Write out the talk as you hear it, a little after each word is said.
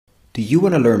Do you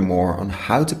want to learn more on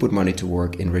how to put money to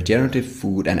work in regenerative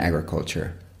food and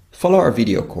agriculture? Follow our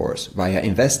video course via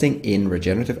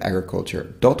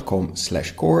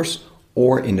investinginregenerativeagriculture.com/course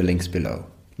or in the links below.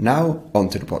 Now, on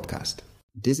to the podcast.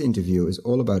 This interview is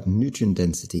all about nutrient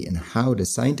density and how the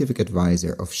scientific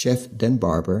advisor of Chef Dan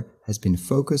Barber has been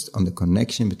focused on the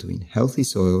connection between healthy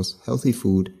soils, healthy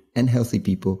food, and healthy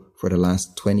people for the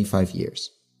last 25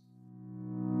 years.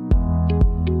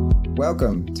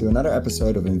 Welcome to another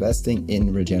episode of Investing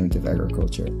in Regenerative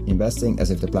Agriculture, investing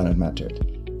as if the planet mattered.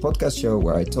 A podcast show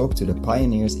where I talk to the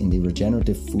pioneers in the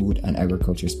regenerative food and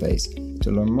agriculture space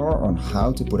to learn more on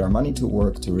how to put our money to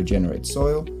work to regenerate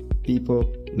soil, people,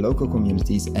 local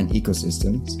communities, and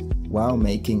ecosystems while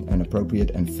making an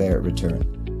appropriate and fair return.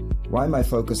 Why my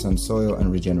focus on soil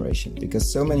and regeneration? Because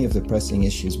so many of the pressing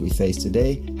issues we face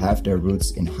today have their roots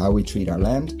in how we treat our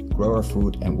land, grow our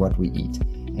food, and what we eat.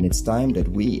 And it's time that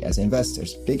we, as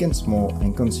investors, big and small,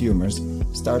 and consumers,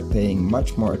 start paying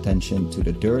much more attention to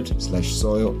the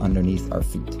dirt/soil underneath our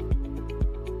feet.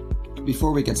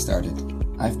 Before we get started,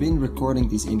 I've been recording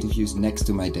these interviews next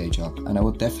to my day job, and I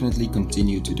will definitely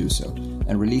continue to do so,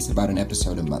 and release about an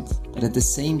episode a month. But at the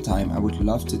same time, I would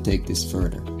love to take this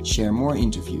further, share more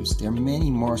interviews. There are many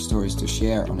more stories to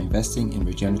share on investing in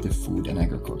regenerative food and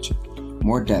agriculture.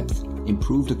 More depth,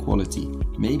 improve the quality,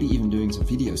 maybe even doing some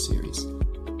video series.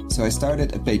 So I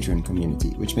started a Patreon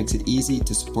community, which makes it easy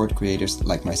to support creators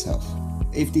like myself.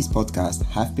 If these podcasts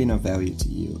have been of value to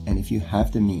you, and if you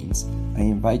have the means, I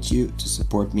invite you to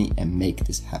support me and make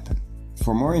this happen.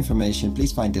 For more information,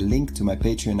 please find the link to my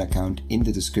Patreon account in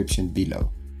the description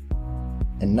below.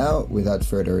 And now, without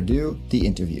further ado, the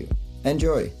interview.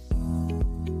 Enjoy!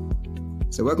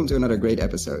 So welcome to another great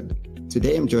episode.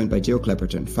 Today I'm joined by Jill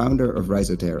Clapperton, founder of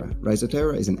Rhizoterra.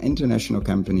 Rhizoterra is an international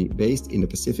company based in the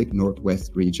Pacific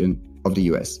Northwest region of the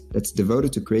US that's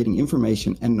devoted to creating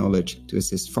information and knowledge to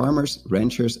assist farmers,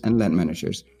 ranchers, and land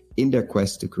managers in their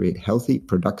quest to create healthy,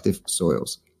 productive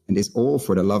soils. And this all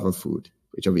for the love of food,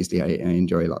 which obviously I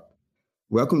enjoy a lot.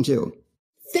 Welcome, Jill.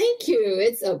 Thank you.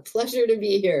 It's a pleasure to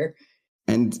be here.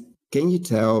 And can you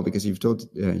tell, because you've told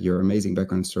your amazing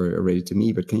background story already to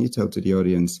me, but can you tell to the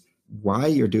audience why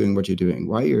you're doing what you're doing,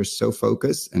 why you're so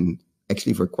focused, and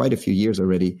actually for quite a few years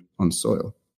already, on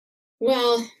soil?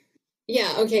 Well,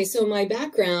 yeah. Okay. So my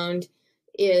background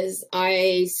is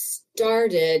I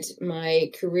started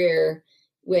my career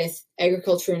with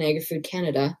Agriculture and Agri-Food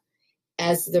Canada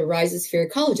as the rhizosphere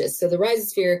ecologist. So the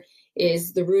rhizosphere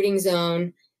is the rooting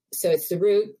zone. So it's the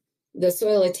root, the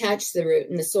soil attached to the root,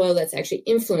 and the soil that's actually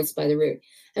influenced by the root.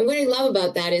 And what I love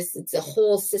about that is it's a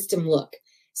whole system look.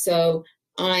 So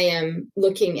I am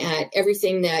looking at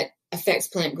everything that affects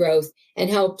plant growth and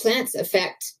how plants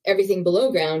affect everything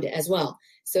below ground as well.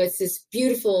 So it's this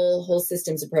beautiful whole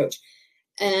systems approach.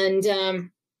 And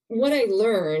what I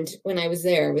learned when I was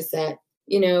there was that,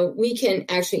 we can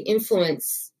actually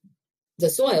influence the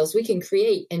soils. We can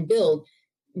create and build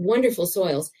wonderful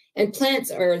soils. And plants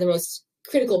are the most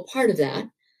critical part of that.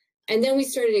 And then we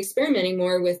started experimenting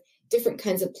more with different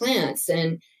kinds of plants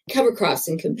and cover crops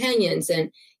and companions and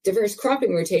diverse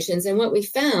cropping rotations. And what we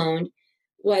found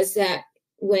was that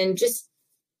when just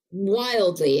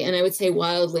wildly, and I would say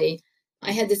wildly,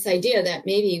 I had this idea that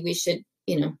maybe we should,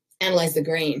 analyze the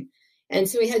grain. And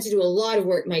so we had to do a lot of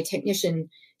work. My technician,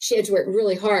 she had to work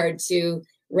really hard to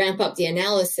ramp up the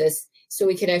analysis so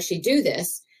we could actually do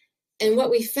this. And what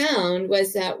we found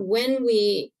was that when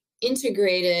we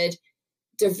integrated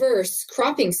diverse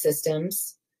cropping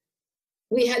systems,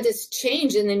 we had this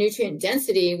change in the nutrient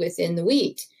density within the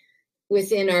wheat,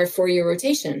 within our 4-year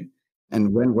rotation.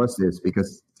 And when was this?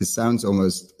 Because this sounds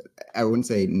almost, I wouldn't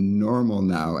say normal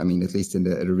now. I mean, at least in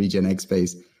the regen ag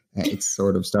space, it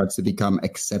sort of starts to become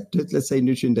accepted, let's say,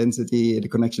 nutrient density, the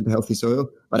connection to healthy soil.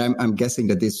 But I'm guessing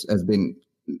that this has been,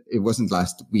 it wasn't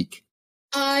last week.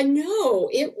 No,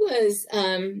 it was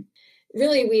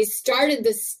really, we started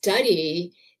the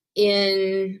study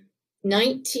in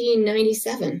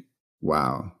 1997.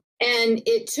 Wow. And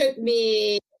it took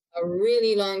me a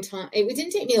really long time. It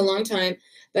didn't take me a long time,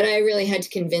 but I really had to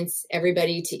convince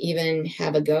everybody to even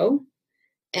have a go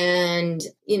and,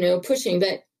 pushing.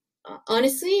 But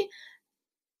honestly,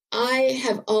 I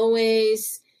have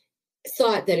always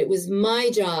thought that it was my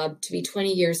job to be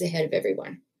 20 years ahead of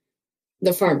everyone,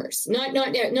 the farmers, not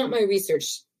my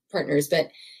research partners,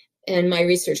 and my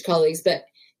research colleagues, but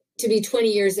to be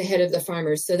 20 years ahead of the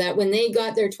farmers so that when they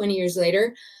got there 20 years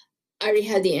later, I already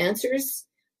had the answers.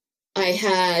 I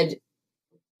had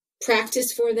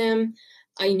practice for them.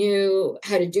 I knew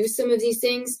how to do some of these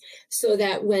things so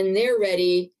that when they're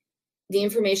ready, the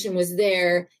information was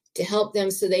there to help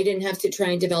them so they didn't have to try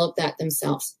and develop that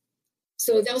themselves.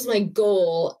 So that was my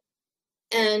goal.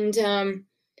 And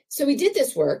so we did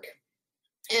this work,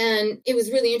 and it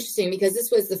was really interesting because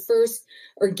this was the first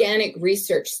organic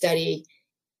research study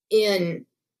in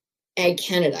Ag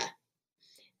Canada.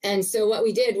 And so what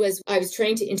we did was I was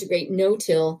trying to integrate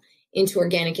no-till into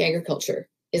organic agriculture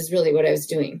is really what I was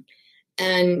doing.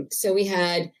 And so we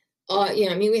had,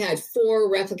 we had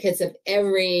 4 replicates of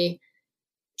every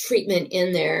treatment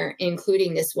in there,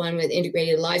 including this one with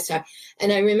integrated livestock.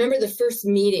 And I remember the first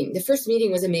meeting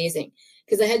was amazing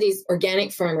because I had these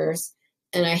organic farmers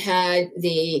and I had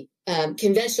the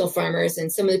conventional farmers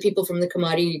and some of the people from the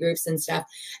commodity groups and stuff.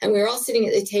 And we were all sitting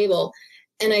at the table,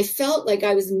 and I felt like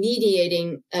I was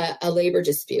mediating a labor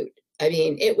dispute. I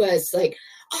mean, it was like,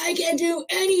 I can do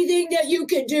anything that you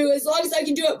can do as long as I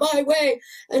can do it my way,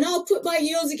 and I'll put my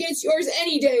yields against yours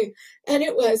any day. And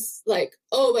it was like,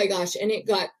 oh my gosh. And it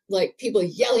got like people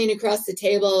yelling across the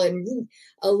table and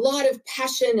a lot of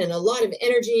passion and a lot of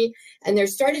energy. And there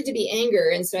started to be anger.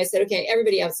 And so I said, okay,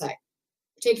 everybody outside,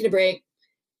 taking a break,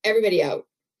 everybody out.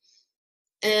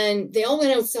 And they all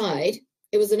went outside.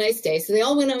 It was a nice day. So they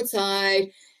all went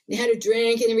outside, they had a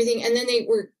drink and everything. And then they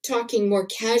were talking more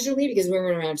casually because we were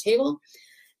around a table.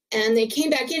 And they came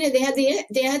back in and they had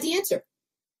the answer.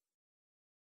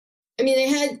 I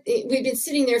mean, we'd been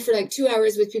sitting there for like 2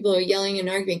 hours with people yelling and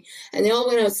arguing, and they all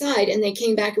went outside and they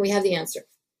came back and we have the answer.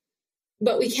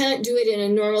 But we can't do it in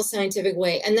a normal scientific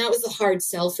way. And that was a hard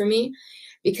sell for me,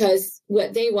 because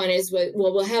what they want is,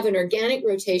 we'll have an organic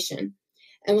rotation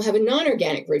and we'll have a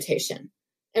non-organic rotation,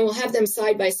 and we'll have them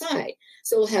side by side.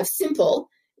 So we'll have simple,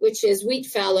 which is wheat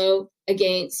fallow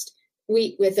against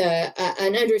wheat with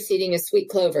an underseeding of sweet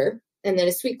clover, and then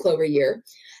a sweet clover year.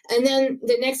 And then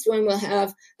the next one will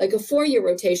have like a 4-year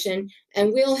rotation,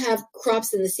 and we'll have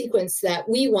crops in the sequence that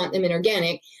we want them in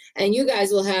organic. And you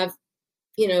guys will have,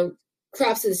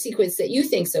 crops in the sequence that you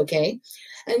think's okay.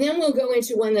 And then we'll go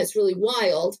into one that's really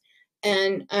wild.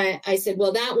 And I said,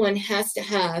 well, that one has to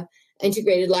have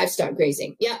integrated livestock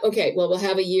grazing. Yeah, okay. Well, we'll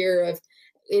have a year of,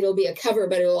 it'll be a cover,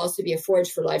 but it'll also be a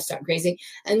forage for livestock grazing.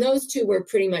 And those two were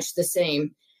pretty much the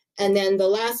same. And then the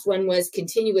last one was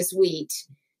continuous wheat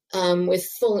with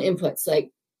full inputs,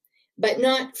 but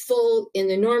not full in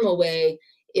the normal way.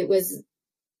 It was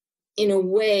in a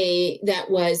way that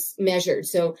was measured.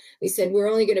 So we said, we're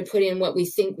only going to put in what we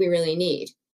think we really need.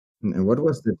 And what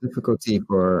was the difficulty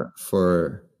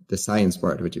for the science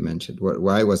part, which you mentioned?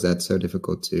 Why was that so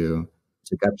difficult to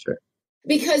capture?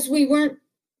 Because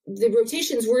the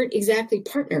rotations weren't exactly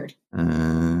partnered.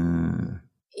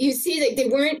 You see that they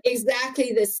weren't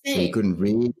exactly the same. So you couldn't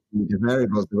read the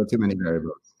variables. There were too many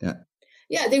variables. Yeah.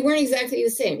 Yeah, they weren't exactly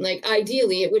the same. Like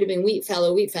ideally, it would have been wheat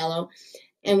fallow,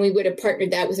 and we would have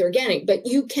partnered that with organic. But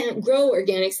you can't grow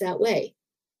organics that way.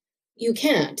 You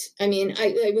can't. I mean,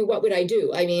 what would I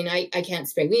do? I mean, I can't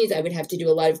spray weeds. I would have to do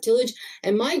a lot of tillage.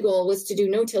 And my goal was to do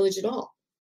no tillage at all.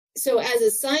 So as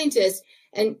a scientist,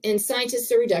 and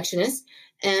scientists are reductionists,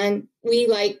 and we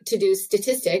like to do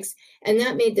statistics, and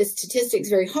that made the statistics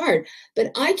very hard.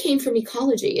 But I came from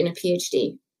ecology in a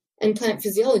PhD and plant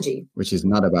physiology. Which is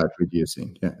not about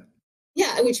reducing, yeah.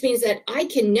 Yeah, which means that I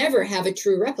can never have a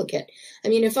true replicate. I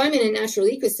mean, if I'm in a natural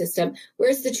ecosystem,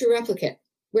 where's the true replicate?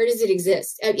 Where does it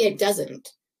exist? It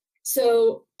doesn't.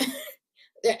 So,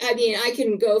 I mean, I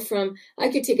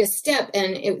could take a step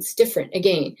and it's different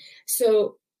again.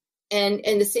 So, and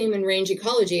the same in range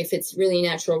ecology, if it's really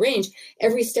natural range,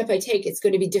 every step I take, it's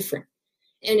going to be different.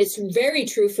 And it's very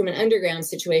true from an underground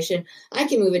situation. I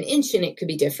can move an inch and it could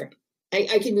be different.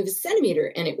 I can move a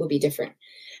centimeter and it will be different.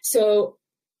 So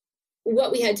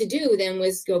what we had to do then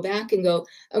was go back and go,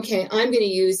 okay, I'm going to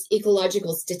use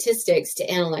ecological statistics to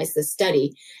analyze the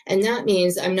study. And that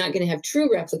means I'm not going to have true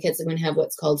replicates. I'm going to have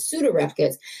what's called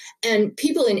pseudo-replicates. And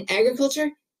people in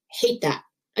agriculture hate that.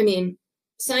 I mean,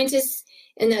 scientists,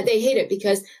 and that they hate it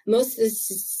because most of the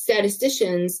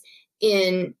statisticians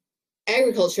in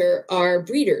agriculture are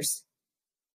breeders.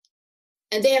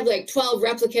 And they have like 12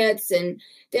 replicates, and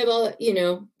they have all,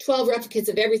 12 replicates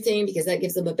of everything because that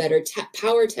gives them a better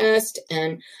power test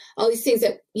and all these things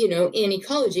that, in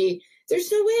ecology,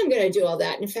 there's no way I'm going to do all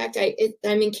that. In fact,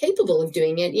 I'm incapable of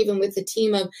doing it, even with a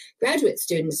team of graduate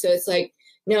students. So it's like,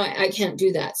 no, I can't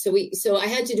do that. So I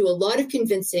had to do a lot of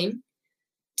convincing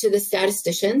to the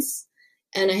statisticians,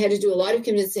 and I had to do a lot of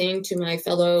convincing to my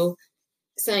fellow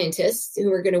scientists who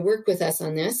were going to work with us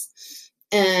on this.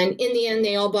 And in the end,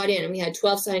 they all bought in, and we had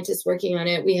 12 scientists working on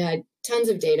it. We had tons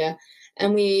of data,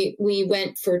 and we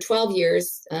went for 12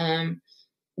 years. And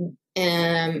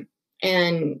it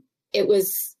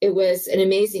was an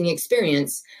amazing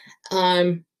experience.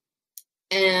 And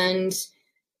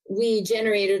we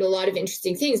generated a lot of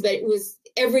interesting things, but it was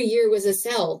every year was a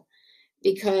sell,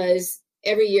 because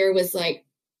every year was like,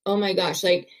 oh my gosh,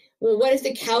 like, well, what if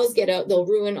the cows get out? They'll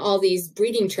ruin all these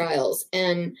breeding trials.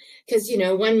 And because,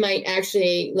 one might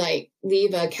actually like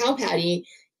leave a cow patty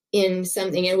in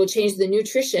something and it will change the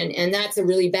nutrition. And that's a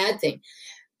really bad thing.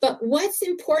 But what's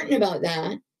important about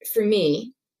that for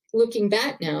me, looking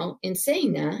back now and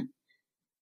saying that,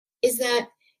 is that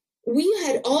we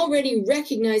had already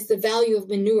recognized the value of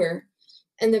manure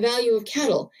and the value of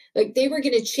cattle. Like, they were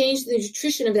going to change the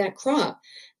nutrition of that crop,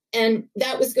 and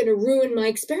that was going to ruin my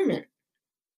experiment.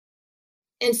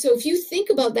 And so if you think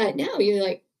about that now, you're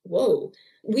like, whoa,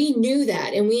 we knew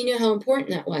that, and we knew how important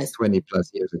that was 20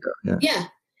 plus years ago. Yeah. Yeah.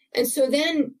 And so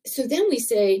then we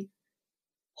say,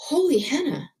 holy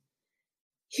Hannah,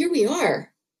 here we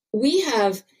are. We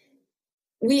have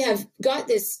got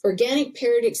this organic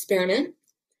paired experiment.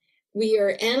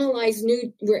 We're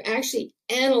actually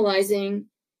analyzing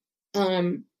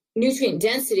nutrient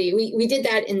density. We did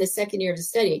that in the second year of the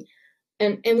study.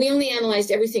 And we only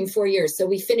analyzed everything 4 years. So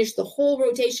we finished the whole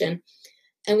rotation,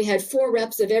 and we had 4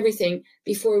 reps of everything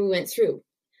before we went through.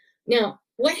 Now,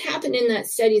 what happened in that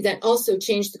study that also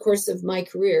changed the course of my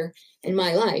career and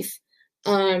my life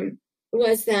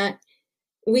was that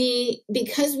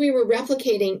because we were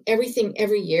replicating everything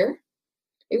every year,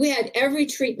 we had every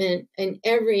treatment and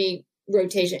every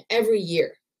rotation every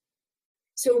year.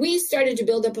 So we started to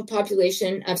build up a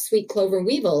population of sweet clover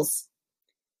weevils,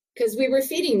 because we were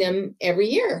feeding them every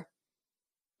year,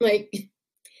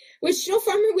 which no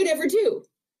farmer would ever do.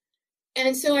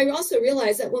 And so I also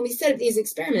realized that when we set up these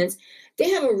experiments, they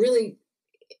have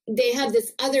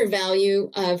this other value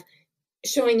of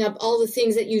showing up all the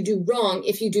things that you do wrong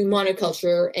if you do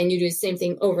monoculture and you do the same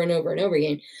thing over and over and over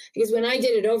again. Because when I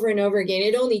did it over and over again,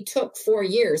 it only took 4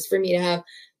 years for me to have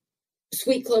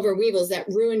sweet clover weevils that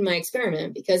ruined my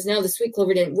experiment, because now the sweet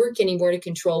clover didn't work anymore to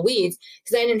control weeds,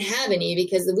 because I didn't have any,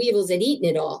 because the weevils had eaten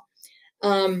it all.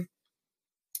 And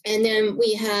then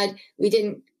we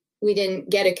didn't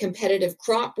get a competitive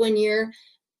crop one year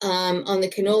on the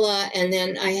canola. And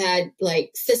then I had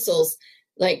like thistles,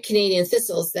 like Canadian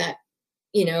thistles that,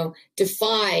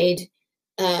 defied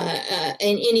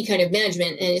any kind of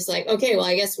management. And it's like, okay, well,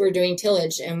 I guess we're doing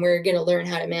tillage, and we're going to learn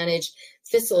how to manage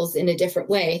thistles in a different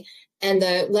way. And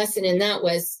the lesson in that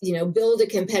was, build a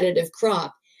competitive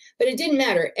crop. But it didn't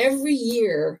matter. Every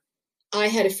year I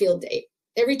had a field day.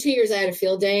 Every 2 years I had a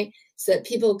field day, so that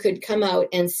people could come out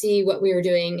and see what we were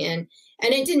doing. And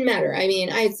it didn't matter. I mean,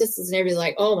 I had thistles and everybody's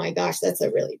like, oh my gosh, that's a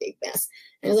really big mess.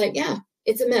 And I was like, yeah,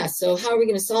 it's a mess. So how are we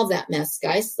going to solve that mess,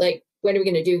 guys? Like, what are we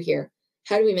going to do here?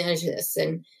 How do we manage this?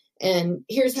 And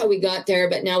here's how we got there,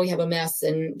 but now we have a mess,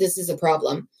 and this is a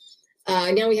problem.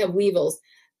 Now we have weevils.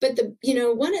 But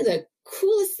one of the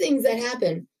coolest things that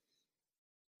happened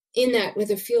in that with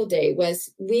a field day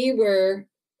was we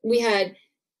had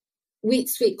wheat,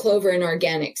 sweet clover, and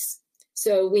organics.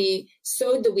 So we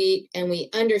sowed the wheat and we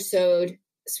undersowed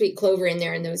sweet clover in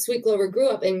there, and the sweet clover grew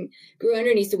up and grew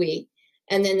underneath the wheat.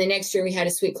 And then the next year we had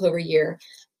a sweet clover year,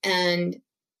 and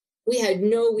we had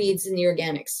no weeds in the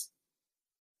organics.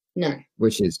 None.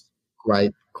 Which is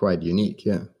quite unique.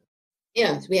 Yeah.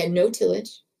 Yeah. We had no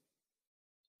tillage.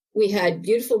 We had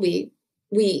beautiful wheat.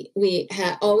 We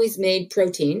had always made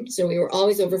protein, so we were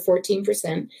always over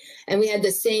 14%, and we had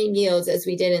the same yields as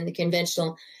we did in the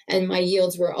conventional, and my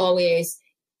yields were always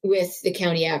with the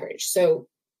county average, so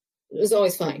it was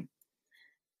always fine.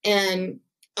 And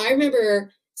I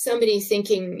remember somebody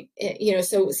thinking,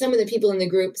 so some of the people in the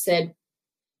group said,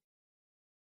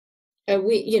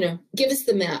 give us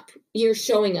the map. You're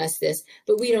showing us this,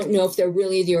 but we don't know if they're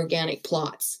really the organic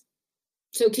plots.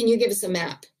 So can you give us a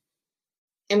map?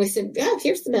 And we said, yeah,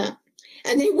 here's the map.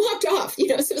 And they walked off, so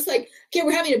it was like, okay,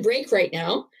 we're having a break right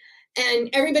now. And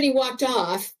everybody walked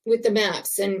off with the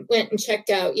maps and went and checked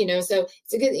out, so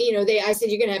it's a good, I said,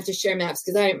 you're going to have to share maps,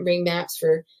 because I didn't bring maps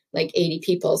for like 80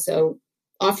 people. So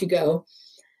off you go.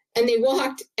 And they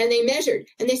walked and they measured,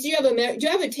 and they said, do you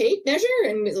have a tape measure?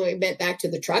 And we went back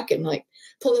to the truck and like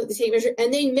pulled out the tape measure,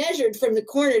 and they measured from the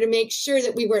corner to make sure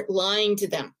that we weren't lying to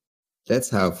them.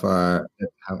 That's how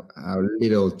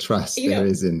little trust there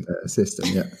is in the system.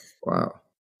 Yeah. Wow.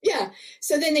 Yeah.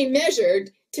 So then they measured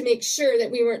to make sure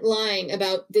that we weren't lying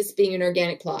about this being an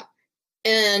organic plot.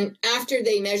 And after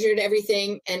they measured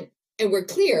everything and were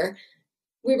clear,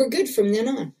 we were good from then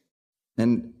on.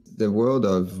 And the world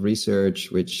of research,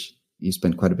 which you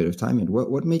spent quite a bit of time in,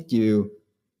 what made you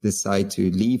decide to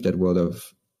leave that world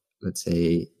of, let's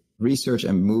say, research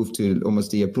and move to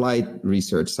almost the applied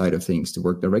research side of things, to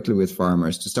work directly with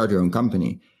farmers, to start your own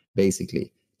company,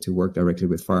 basically, to work directly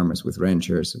with farmers, with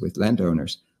ranchers, with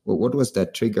landowners? Well, what was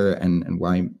that trigger, and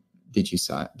why did you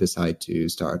decide to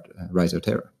start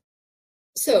Rhizoterra?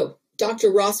 So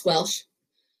Dr. Ross Welsh,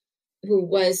 who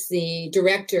was the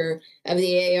director of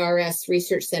the ARS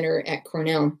Research Center at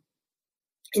Cornell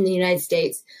in the United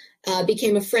States,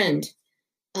 became a friend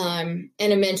and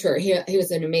a mentor. He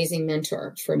was an amazing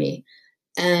mentor for me.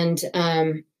 And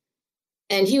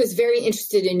he was very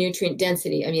interested in nutrient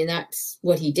density. I mean, that's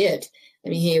what he did. I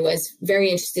mean, he was very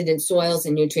interested in soils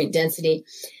and nutrient density.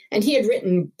 And he had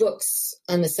written books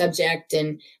on the subject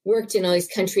and worked in all these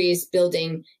countries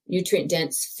building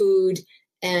nutrient-dense food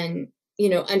and,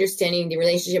 understanding the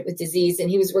relationship with disease. And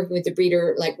he was working with a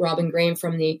breeder like Robin Graham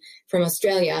from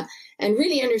Australia and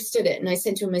really understood it. And I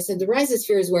said to him, the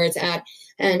rhizosphere is where it's at.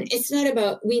 And it's not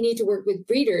about, we need to work with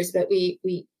breeders, but we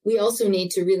also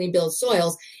need to really build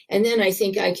soils. And then I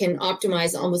think I can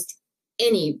optimize almost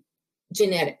any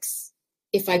genetics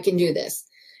if I can do this.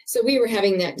 So we were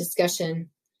having that discussion.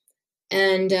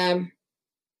 And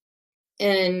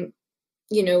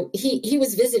he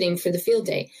was visiting for the field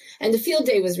day, and the field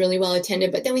day was really well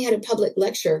attended, but then we had a public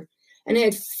lecture, and I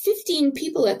had 15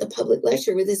 people at the public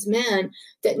lecture with this man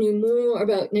that knew more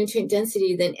about nutrient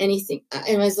density than anything.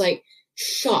 And I was like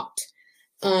shocked.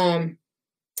 And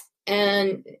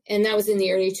that was in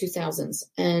the early 2000s.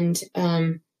 And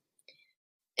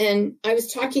I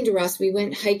was talking to Ross. We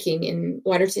went hiking in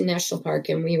Waterton National Park,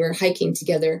 and we were hiking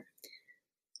together.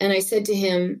 And I said to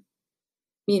him,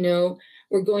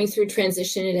 we're going through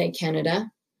transition in Ag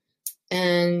Canada,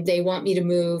 and they want me to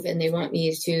move, and they want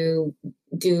me to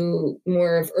do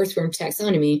more of earthworm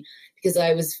taxonomy, because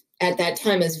I was, at that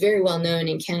time, I was very well known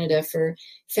in Canada for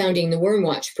founding the Worm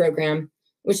Watch program,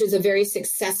 which is a very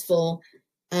successful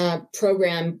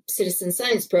program, citizen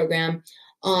science program,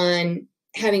 on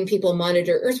having people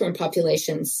monitor earthworm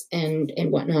populations and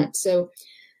whatnot. So,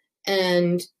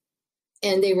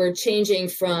 and they were changing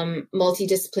from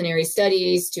multidisciplinary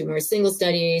studies to more single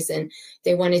studies, and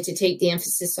they wanted to take the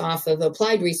emphasis off of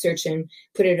applied research and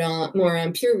put it on more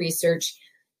on pure research.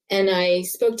 And I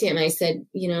spoke to him. I said,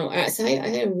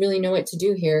 I don't really know what to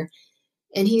do here.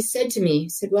 And he said to me,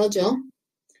 well, Jill,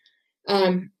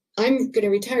 I'm going to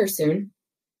retire soon.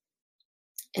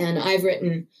 And I've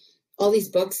written all these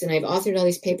books and I've authored all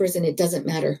these papers, and it doesn't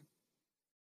matter.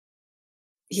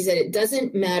 He said, it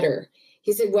doesn't matter.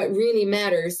 He said, what really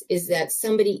matters is that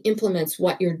somebody implements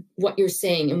what you're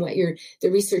saying and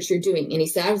the research you're doing. And he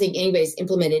said, I don't think anybody's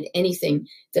implemented anything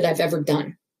that I've ever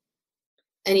done.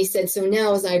 And he said, so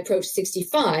now as I approach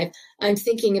 65, I'm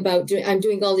thinking about I'm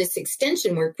doing all this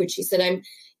extension work, which he said I'm,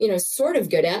 sort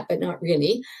of good at, but not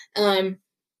really,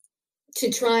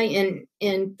 to try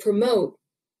and promote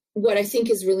what I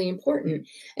think is really important.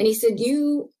 And he said,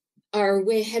 you are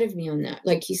way ahead of me on that.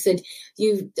 Like he said,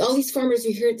 all these farmers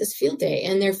are here at this field day,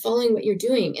 and they're following what you're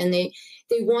doing, and they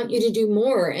want you to do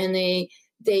more, and they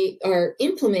are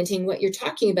implementing what you're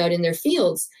talking about in their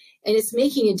fields, and it's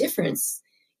making a difference.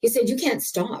 He said, you can't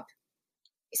stop.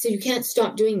 He said, you can't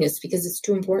stop doing this because it's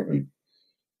too important.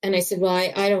 And I said, well,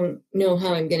 I don't know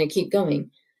how I'm going to keep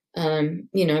going. I'm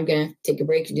going to take a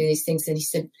break and do these things. And he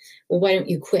said, well, why don't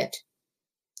you quit?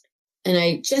 And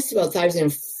I just about thought I was going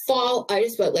to fall. I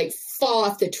just about fall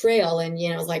off the trail. And,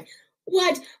 I was like,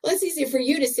 what? Well, it's easier for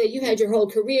you to say you had your whole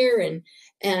career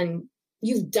and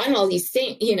you've done all these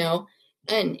things,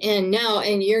 and now,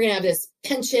 and you're going to have this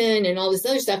pension and all this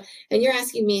other stuff. And you're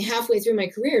asking me halfway through my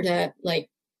career to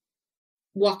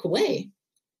walk away.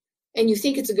 And you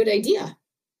think it's a good idea.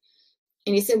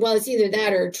 And he said, well, it's either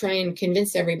that or try and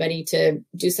convince everybody to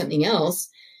do something else.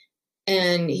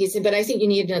 And he said, but I think you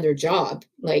need another job,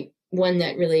 like one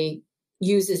that really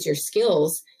uses your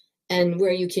skills and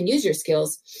where you can use your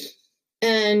skills.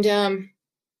 And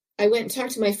I went and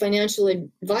talked to my financial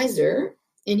advisor,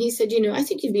 and he said, I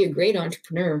think you'd be a great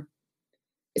entrepreneur.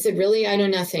 I said, really? I know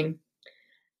nothing.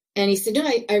 And he said, no,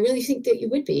 I really think that you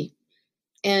would be.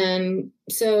 And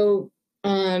so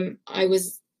I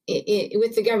was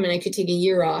with the government. I could take a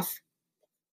year off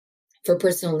for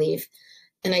personal leave,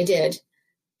 and I did.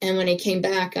 And when I came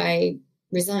back, I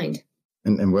resigned.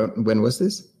 And when was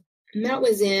this? And that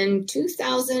was in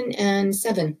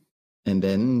 2007. And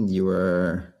then you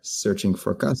were searching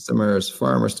for customers,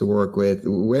 farmers to work with.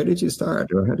 Where did you start,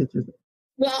 or how did you?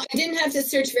 Well, I didn't have to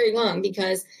search very long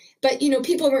but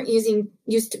people weren't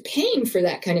used to paying for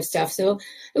that kind of stuff. So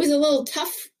it was a little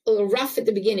tough, a little rough at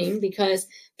the beginning, because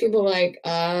people were like,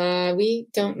 we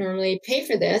don't normally pay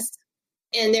for this.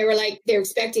 And they were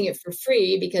expecting it for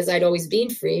free, because I'd always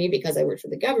been free because I worked for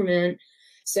the government.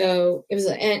 So it was,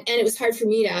 and it was hard for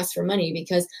me to ask for money,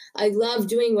 because I love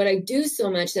doing what I do so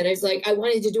much that I was like, I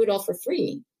wanted to do it all for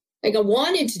free. I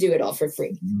wanted to do it all for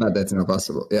free. But that's not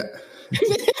possible. Yeah.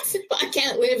 I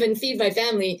can't live and feed my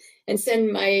family and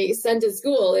send my son to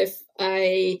school if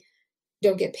I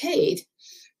don't get paid.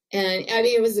 And I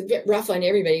mean, it was a bit rough on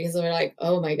everybody because they were like,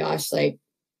 oh my gosh, like,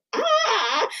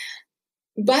 ah.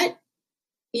 But,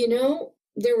 you know,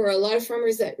 there were a lot of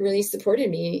farmers that really supported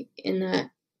me in that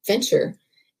venture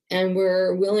and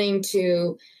were willing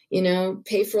to, you know,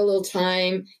 pay for a little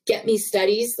time, get me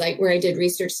studies, like where I did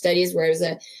research studies, where I was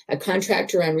a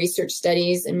contractor on research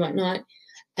studies and whatnot.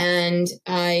 And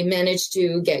I managed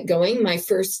to get going. My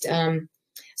first,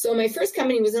 so my first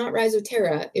company was not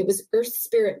Rhizoterra, it was Earth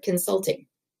Spirit Consulting.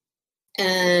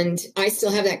 And I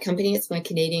still have that company. It's my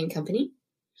Canadian company.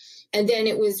 And then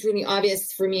it was really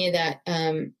obvious for me that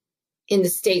in the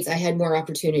States, I had more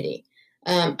opportunity.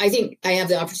 I think I have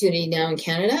the opportunity now in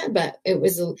Canada, but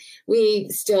we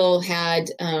still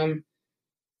had,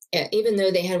 even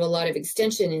though they have a lot of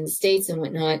extension in the States and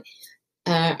whatnot,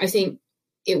 I think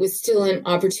it was still an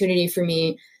opportunity for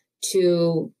me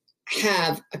to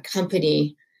have a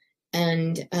company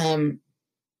and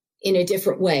in a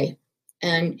different way.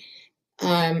 And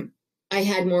I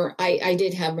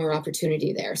did have more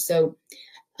opportunity there. So,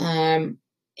 and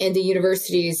the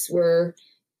universities were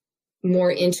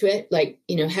more into it, like,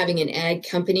 you know, having an ag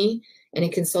company and a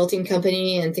consulting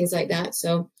company and things like that.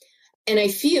 So, and I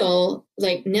feel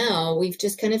like now we've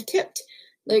just kind of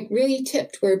really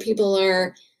tipped where people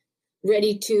are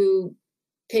ready to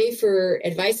pay for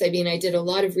advice. I mean, I did a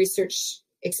lot of research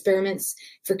experiments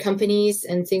for companies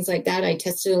and things like that. I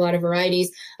tested a lot of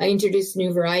varieties. I introduced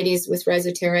new varieties with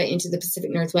Rhizoterra into the Pacific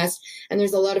Northwest. And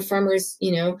there's a lot of farmers,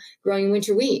 you know, growing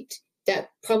winter wheat that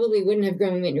probably wouldn't have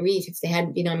grown winter wheat if they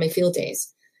hadn't been on my field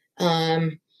days.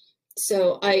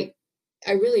 So I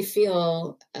really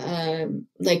feel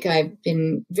like I've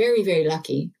been very, very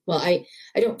lucky. Well, I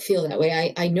don't feel that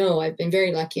way. I know I've been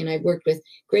very lucky, and I've worked with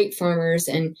great farmers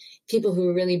and people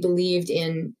who really believed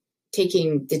in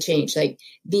taking the change, like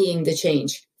being the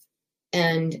change.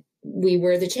 And we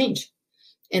were the change.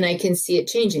 And I can see it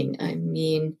changing. I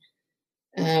mean,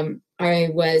 I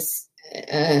was,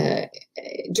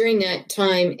 during that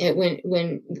time,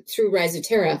 when through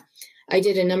Rhizoterra, I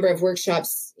did a number of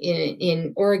workshops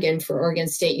in Oregon for Oregon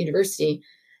State University,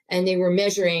 and they were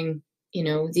measuring, you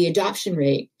know, the adoption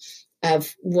rate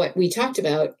of what we talked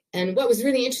about. And what was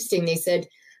really interesting, they said,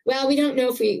 well, we don't know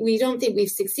if we don't think we've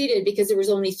succeeded because there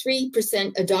was only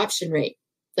 3% adoption rate,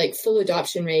 like full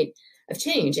adoption rate of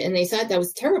change. And they thought that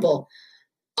was terrible.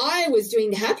 I was doing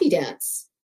the happy dance.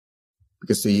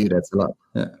 Because to you, that's a lot.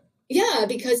 Yeah. Yeah,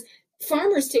 because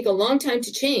farmers take a long time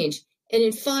to change. And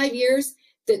in 5 years,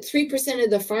 that 3%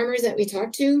 of the farmers that we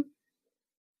talked to,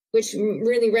 which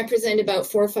really represent about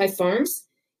 4 or 5 farms,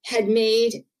 had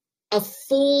made a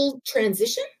full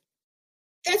transition.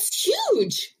 That's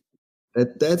huge.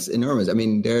 That's enormous. I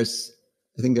mean, I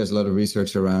think there's a lot of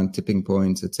research around tipping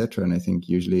points, etc. And I think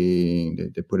usually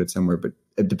they put it somewhere, but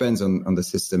it depends on the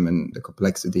system and the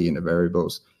complexity and the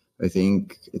variables. I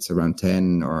think it's around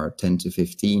 10 or 10 to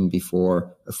 15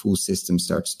 before a full system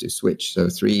starts to switch. So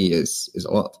 3 is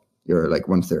a lot. You're like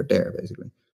 1/3 there,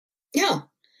 basically. Yeah.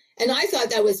 And I thought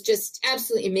that was just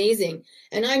absolutely amazing.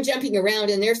 And I'm jumping around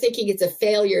and they're thinking it's a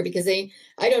failure because I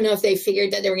don't know if they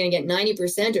figured that they were going to get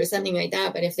 90% or something like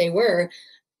that. But if they were,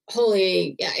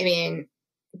 I mean,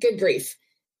 good grief.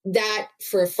 That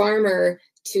for a farmer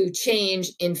to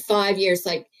change in 5 years,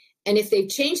 and if they've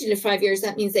changed it in 5 years,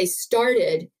 that means they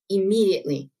started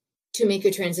immediately to make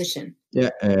a transition.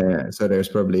 Yeah. So there's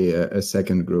probably a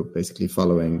second group basically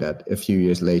following that a few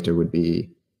years later would be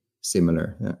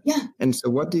similar. Yeah. And so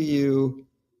what do you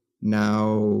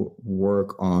now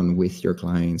work on with your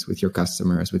clients, with your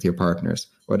customers, with your partners?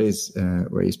 What is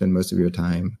where you spend most of your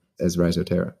time as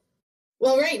Rhizoterra?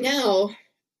 Well, right now,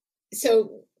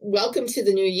 so welcome to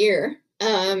the new year.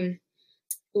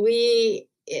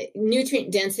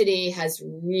 Nutrient density has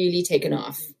really taken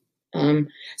off.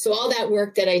 So all that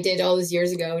work that I did all those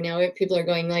years ago, now people are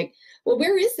going like, well,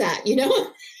 where is that? You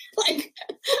know,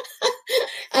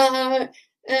 and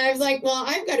I was like, well,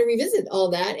 I've got to revisit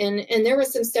all that. And there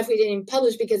was some stuff we didn't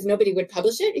publish because nobody would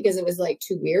publish it because it was like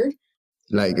too weird.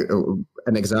 Like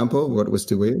an example, what was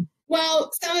too weird?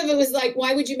 Well, some of it was like,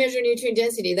 why would you measure nutrient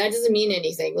density? That doesn't mean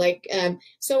anything. Like,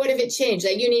 so what if it changed?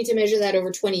 Like, you need to measure that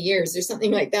over 20 years or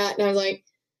something like that. And I was like,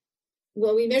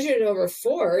 well, we measured it over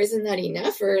 4. Isn't that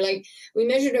enough? Or like, we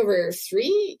measured over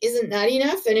 3. Isn't that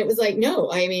enough? And it was like, no,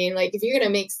 I mean, like, if you're going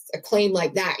to make a claim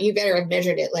like that, you better have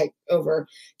measured it like over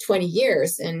 20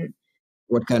 years. And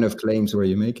what kind of claims were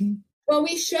you making? Well,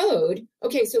 we showed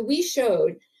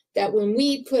that when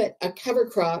we put a cover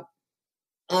crop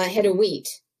head of wheat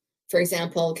for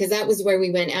example, because that was where we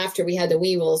went after we had the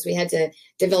weevils. We had to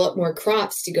develop more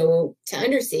crops to go to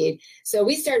underseed. So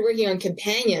we started working on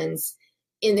companions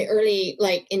in the early,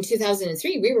 like in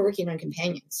 2003, we were working on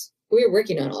companions. We were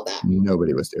working on all that.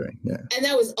 Nobody was doing, yeah. And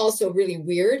that was also really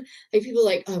weird. Like people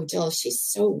like, oh, Jill, she's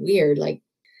so weird. Like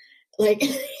like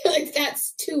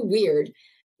that's too weird.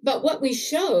 But what we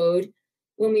showed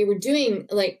when we were doing,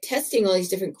 like testing all these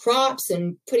different crops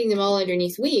and putting them all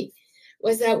underneath wheat,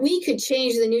 was that we could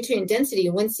change the nutrient density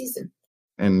in one season.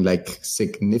 And like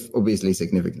obviously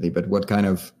significantly, but what kind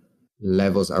of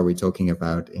levels are we talking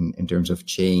about in terms of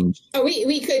change? Oh,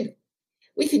 we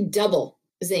could double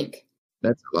zinc.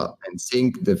 That's a lot. And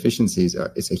zinc deficiencies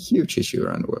is a huge issue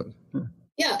around the world.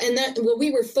 Yeah, and we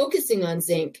were focusing on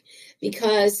zinc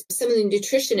because some of the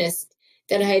nutritionists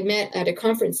that I had met at a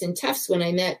conference in Tufts when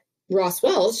I met Ross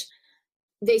Welch,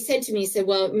 they said to me,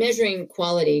 well, measuring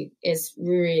quality is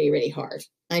really, really hard.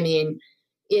 I mean,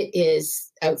 it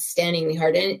is outstandingly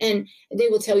hard. And they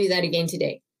will tell you that again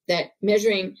today, that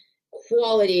measuring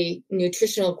quality,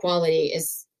 nutritional quality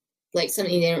is like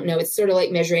something they don't know. It's sort of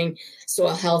like measuring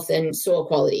soil health and soil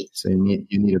quality. So you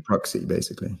need a proxy,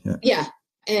 basically. Yeah. Yeah.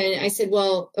 And I said,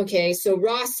 well, okay. So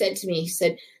Ross said to me, he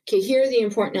said, okay, here are the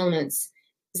important elements.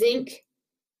 Zinc,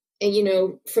 and, you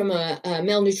know, from a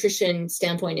malnutrition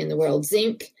standpoint in the world,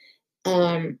 zinc,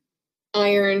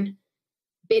 iron,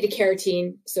 beta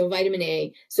carotene, so vitamin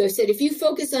A. So I said, if you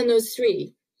focus on those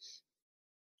three,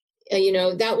 you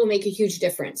know, that will make a huge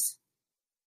difference.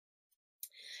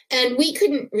 And we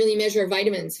couldn't really measure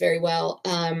vitamins very well.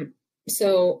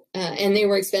 And they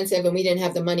were expensive and we didn't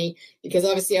have the money because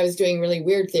obviously I was doing really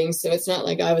weird things. So it's not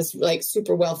like I was like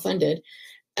super well funded.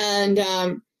 And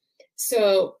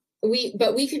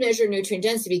but we could measure nutrient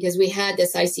density because we had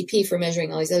this ICP for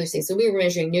measuring all these other things. So we were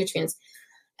measuring nutrients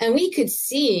and we could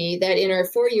see that in our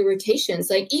 4-year rotations,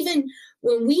 like even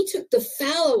when we took the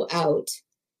fallow out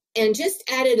and just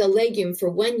added a legume for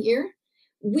 1 year,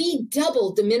 we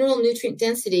doubled the mineral nutrient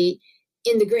density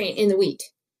in the grain, in the wheat.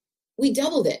 We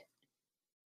doubled it.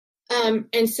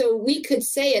 And so we could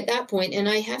say at that point, and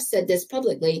I have said this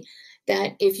publicly,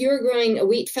 that if you're growing a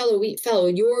wheat fallow,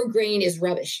 your grain is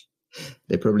rubbish.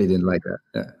 They probably didn't like that.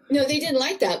 Yeah. No, they didn't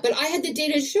like that, but I had the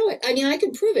data to show it. I mean, I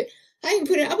could prove it. I can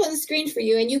put it up on the screen for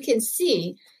you, and you can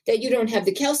see that you don't have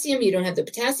the calcium, you don't have the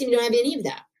potassium, you don't have any of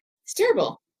that. It's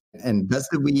terrible. And does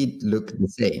the wheat look the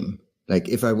same? Like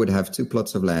if I would have 2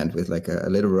 plots of land with like a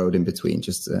little road in between,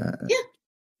 just yeah,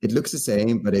 it looks the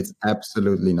same, but it's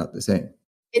absolutely not the same.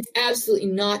 It's absolutely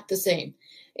not the same.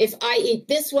 If I eat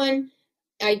this one,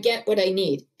 I get what I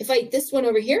need. If I eat this one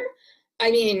over here,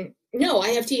 I mean, no, I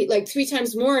have to eat like 3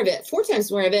 times more of it, 4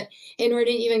 times more of it in order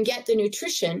to even get the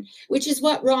nutrition, which is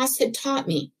what Ross had taught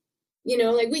me. You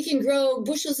know, like we can grow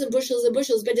bushels and bushels and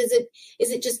bushels, but is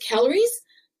it just calories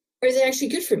or is it actually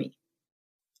good for me?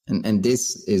 And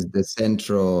this is the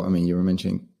central, I mean, you were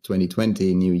mentioning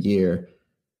 2020, new year,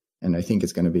 and I think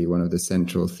it's going to be one of the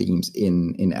central themes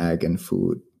in ag and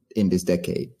food in this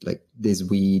decade. Like this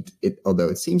weed, although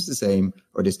it seems the same,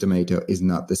 or this tomato is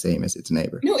not the same as its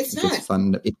neighbor. No, it's not.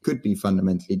 It could be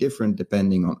fundamentally different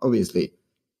depending on, obviously,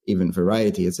 even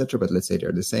variety, etc. But let's say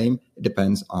they're the same. It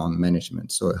depends on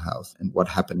management, soil health, and what's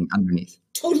happening underneath.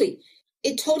 Totally.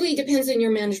 It totally depends on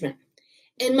your management.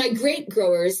 And my grape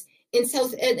growers in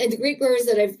and the grape growers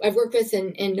that I've worked with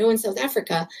and know in South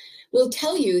Africa will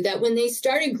tell you that when they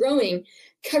started growing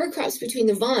cover crops between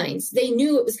the vines, they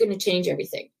knew it was going to change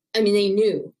everything. I mean, they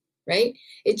knew, right?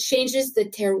 It changes the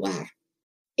terroir.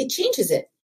 It changes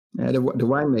it. Yeah, the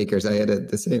winemakers, I had a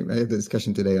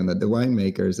discussion today on that. The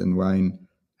winemakers and wine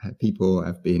people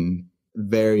have been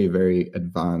very, very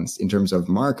advanced in terms of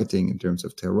marketing, in terms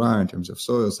of terroir, in terms of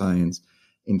soil science,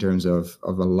 in terms of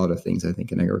a lot of things. I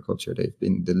think in agriculture, they've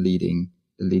been the leading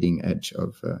edge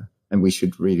of, and we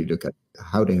should really look at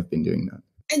how they have been doing that.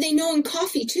 And they know in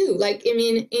coffee too. Like, I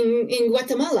mean, in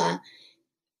Guatemala,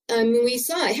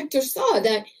 Hector saw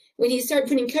that when he started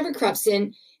putting cover crops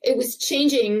in, it was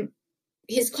changing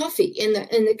his coffee and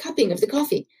the cupping of the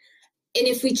coffee. And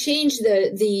if we change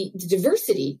the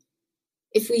diversity,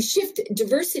 if we shift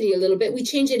diversity a little bit, we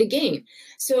change it again.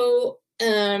 So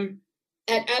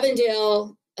at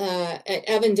Avondale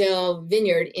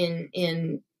Vineyard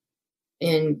in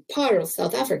Paarl,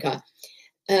 South Africa,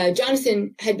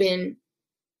 Jonathan had been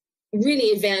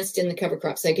really advanced in the cover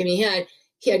crops. Like, I mean,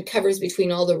 he had covers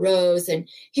between all the rows, and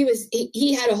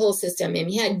he had a whole system. And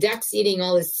he had ducks eating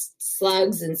all his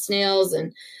slugs and snails,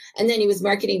 and then he was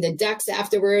marketing the ducks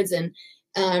afterwards. And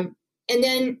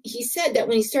then he said that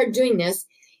when he started doing this,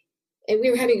 and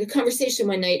we were having a conversation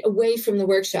one night away from the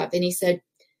workshop, and he said,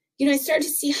 you know, I started to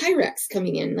see Hyrex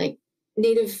coming in, like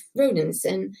native rodents.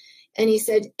 And he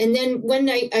said, and then one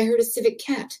night I heard a civet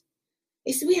cat.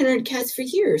 He said, we hadn't heard cats for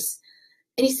years.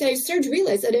 And he said, I started to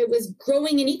realize that I was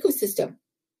growing an ecosystem.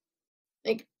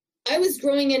 Like I was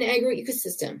growing an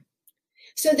agro-ecosystem.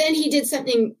 So then he did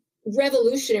something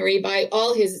revolutionary by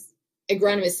all his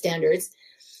agronomist standards.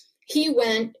 He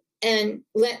went and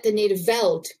let the native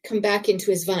veld come back into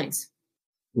his vines.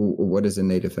 What is a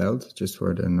native veld, just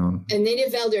for the non? A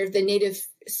native veld are the native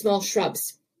small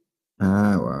shrubs.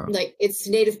 Ah, wow. Like it's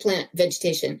native plant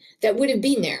vegetation that would have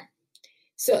been there.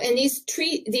 So, and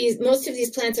most of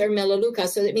these plants are melaleuca,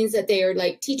 so that means that they are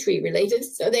like tea tree related.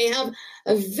 So they have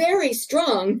a very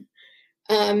strong,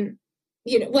 it's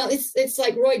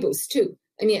like rooibos too.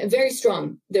 I mean, very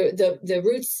strong. The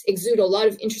roots exude a lot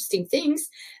of interesting things,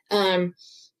 and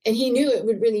he knew it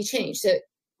would really change. So,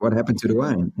 what happened to the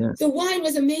wine? Yeah. The wine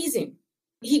was amazing.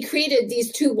 He created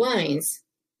these 2 wines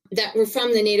that were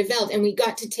from the native veld, and we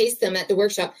got to taste them at the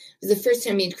workshop. It was the first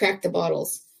time he'd cracked the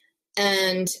bottles,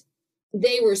 and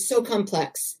they were so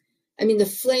complex. I mean, the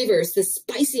flavors, the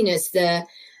spiciness, the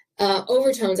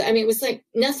overtones. I mean, it was like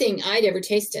nothing I'd ever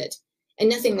tasted, and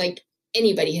nothing like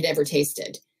anybody had ever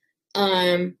tasted.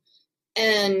 And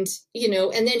then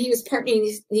he was partnering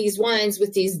these wines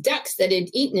with these ducks that had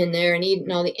eaten in there and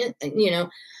eaten all the,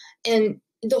 and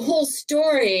the whole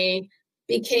story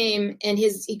became, and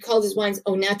he called his wines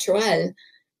au naturel.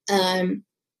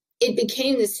 It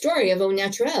became the story of au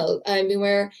naturel,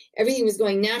 where everything was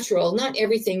going natural, not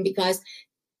everything, because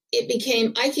it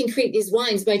became, I can create these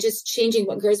wines by just changing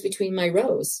what grows between my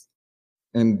rows.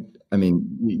 And I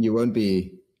mean, you won't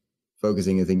be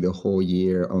focusing, I think, the whole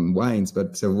year on wines,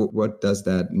 but so what does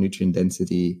that nutrient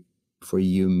density for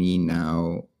you mean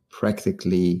now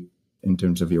practically in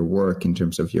terms of your work, in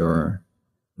terms of your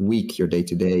week, your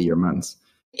day-to-day, your months?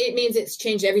 It means it's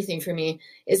changed everything for me.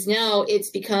 Is now it's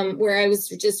become where I was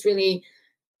just really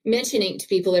mentioning to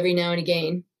people every now and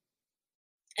again.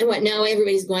 And what now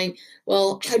everybody's going,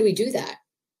 well, how do we do that?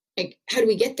 Like, how do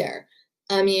we get there?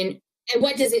 I mean, and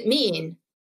what does it mean?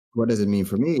 What does it mean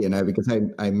for me? And because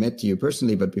I met you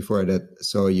personally, but before that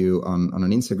saw you on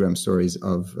an Instagram stories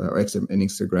of, or an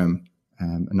Instagram,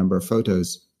 a number of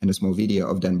photos and a small video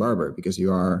of Dan Barber, because you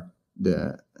are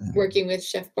the working with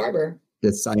Chef Barber,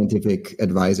 the scientific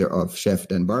advisor of Chef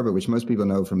Dan Barber, which most people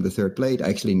know from The Third Plate. I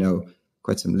actually know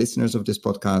quite some listeners of this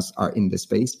podcast are in the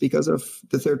space because of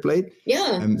The Third Plate.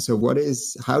 Yeah. So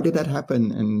how did that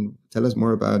happen? And tell us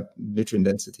more about nutrient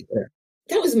density there.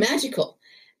 That was magical.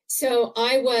 So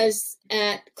I was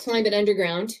at Climate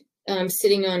Underground,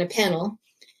 sitting on a panel,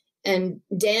 and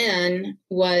Dan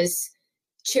was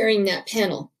chairing that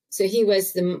panel. So he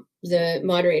was the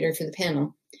moderator for the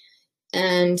panel.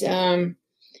 And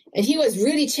he was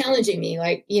really challenging me,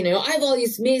 like, I have all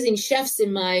these amazing chefs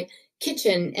in my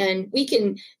kitchen, and we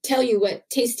can tell you what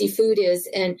tasty food is.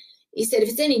 And he said, if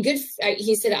it's any good,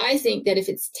 he said, I think that if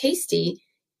it's tasty,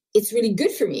 it's really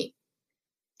good for me.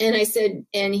 And I said,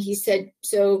 and he said,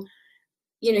 so,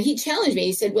 he challenged me.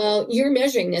 He said, well, you're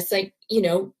measuring this, like,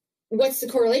 what's the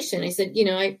correlation? I said,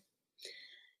 I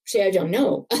don't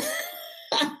know.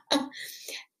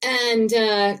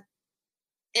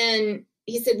 And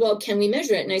he said, well, can we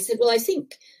measure it? And I said, well, I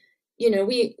think,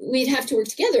 we'd have to work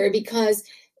together, because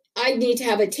I'd need to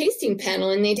have a tasting panel,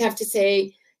 and they'd have to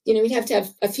say, we'd have to have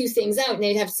a few things out, and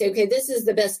they'd have to say, okay, this is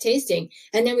the best tasting.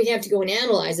 And then we'd have to go and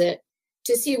analyze it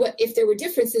to see if there were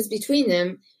differences between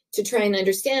them, to try and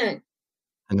understand.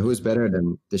 And who's better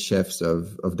than the chefs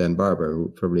of Dan Barber, who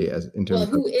probably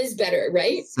who is better,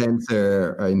 right?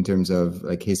 Censor in terms of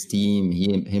like his team,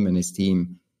 him and his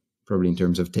team, probably in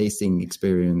terms of tasting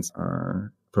experience,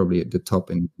 are probably at the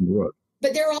top in the world.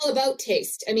 But they're all about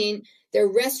taste. I mean, their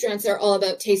restaurants are all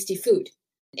about tasty food.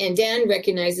 And Dan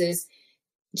recognizes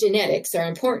genetics are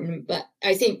important, but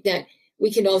I think that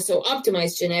we can also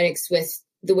optimize genetics with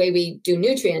the way we do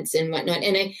nutrients and whatnot.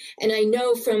 And I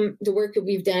know from the work that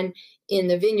we've done in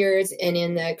the vineyards and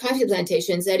in the coffee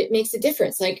plantations that it makes a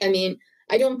difference. Like, I mean,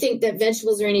 I don't think that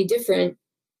vegetables are any different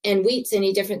and wheat's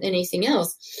any different than anything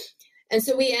else. And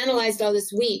so we analyzed all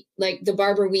this wheat, like the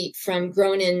Barber wheat, from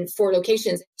grown in 4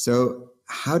 locations. So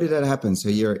how did that happen? So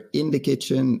you're in the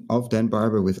kitchen of Dan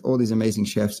Barber with all these amazing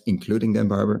chefs, including Dan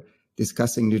Barber,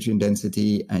 discussing nutrient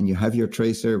density, and you have your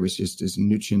tracer, which is this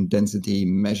nutrient density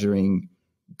measuring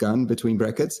gun between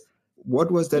brackets.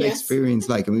 What was that experience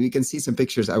like? I mean, we can see some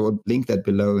pictures. I will link that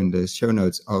below in the show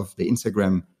notes of the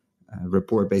Instagram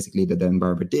report, basically, that Dan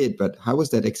Barber did. But how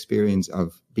was that experience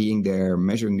of being there,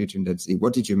 measuring nutrient density?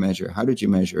 What did you measure? How did you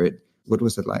measure it? What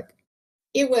was it like?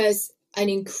 It was an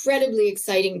incredibly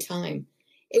exciting time.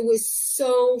 It was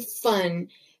so fun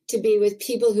to be with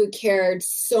people who cared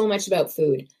so much about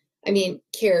food.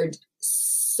 cared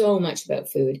so much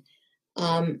about food,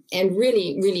 and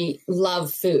really, really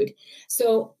love food.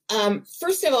 So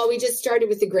first of all, we just started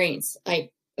with the grains.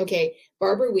 Like, okay,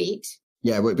 Barber wheat.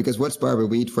 Yeah, because what's Barber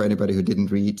wheat for anybody who didn't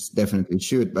read? Definitely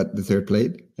should, but the third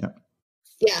plate, yeah.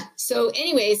 Yeah. So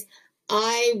anyways,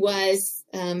 I was,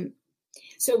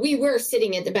 so we were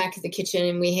sitting at the back of the kitchen,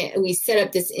 and we set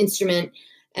up this instrument,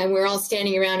 and we're all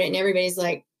standing around it, and everybody's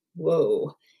like,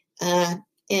 whoa. And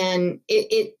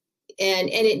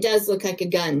it does look like a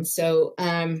gun. So,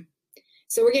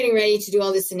 so we're getting ready to do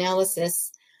all this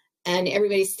analysis, and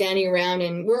everybody's standing around,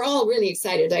 and we're all really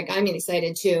excited. Like, I'm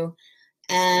excited too.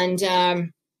 And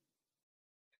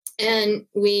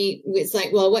it's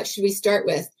like, well, what should we start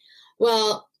with?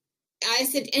 Well, I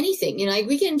said, anything, like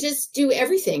we can just do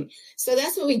everything. So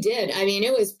that's what we did.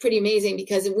 It was pretty amazing,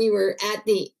 because we were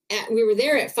we were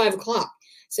there at 5:00.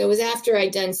 So it was after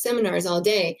I'd done seminars all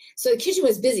day. So the kitchen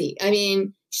was busy.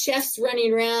 Chefs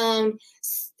running around,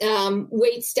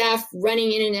 wait staff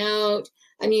running in and out.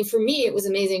 For me, it was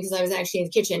amazing, because I was actually in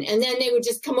the kitchen. And then they would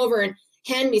just come over and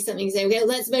hand me something and say, okay,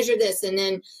 let's measure this. And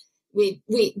then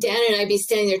Dan and I'd be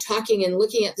standing there talking and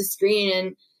looking at the screen,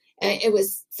 and it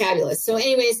was fabulous. So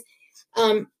anyways,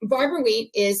 Barber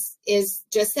wheat is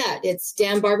just that. It's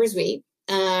Dan Barber's wheat.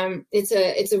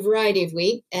 It's a variety of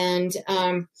wheat,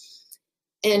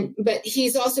 but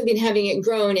he's also been having it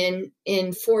grown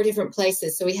in 4 different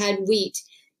places. So we had wheat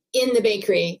in the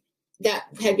bakery that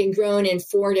had been grown in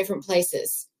 4 different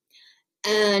places.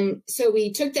 And so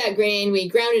we took that grain, we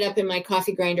ground it up in my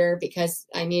coffee grinder, because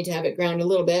I need to have it ground a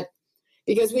little bit,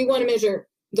 because we want to measure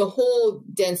the whole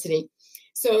density.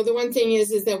 So the one thing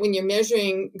is that when you're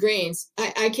measuring grains,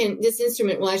 this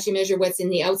instrument will actually measure what's in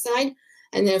the outside.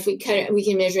 And then if we cut it, we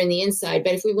can measure in the inside.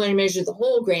 But if we want to measure the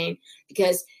whole grain,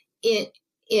 because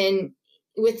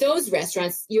with those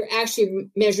restaurants, you're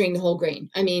actually measuring the whole grain.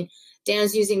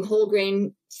 Dan's using whole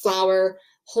grain flour,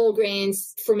 whole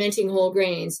grains, fermenting whole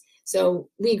grains. So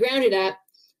we ground it up,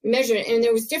 measured it, and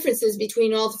there was differences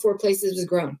between all the 4 places it was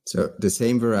grown. So the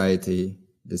same variety,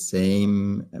 the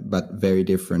same, but very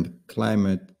different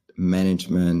climate,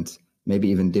 management, maybe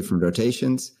even different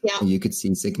rotations. Yeah. And you could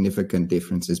see significant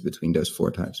differences between those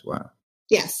 4 types. Wow.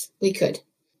 Yes, we could.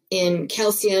 In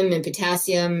calcium and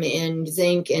potassium and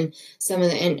zinc and some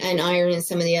of the and iron and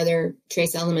some of the other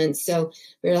trace elements. So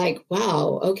we're like,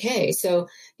 wow, okay. So,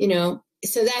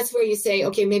 so that's where you say,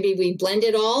 okay, maybe we blend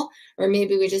it all, or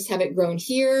maybe we just have it grown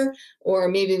here, or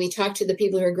maybe we talk to the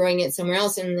people who are growing it somewhere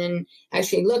else and then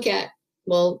actually look at,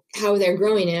 well, how they're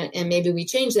growing it. And maybe we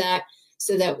change that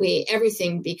so that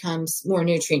everything becomes more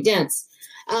nutrient dense.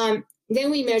 Then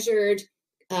we measured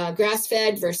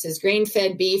grass-fed versus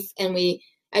grain-fed beef. And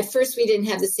at first we didn't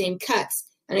have the same cuts.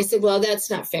 And I said, well,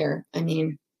 that's not fair.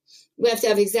 We have to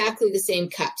have exactly the same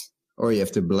cut. Or you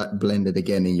have to blend it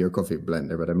again in your coffee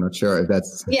blender, but I'm not sure if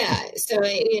that's... Yeah. So,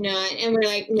 and we're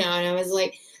like, no. And I was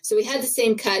like, so we had the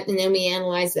same cut, and then we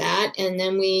analyzed that. And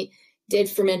then we did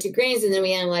fermented grains, and then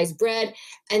we analyzed bread.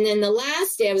 And then the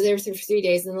last day, I was there for 3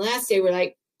 days. And the last day, we're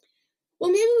like,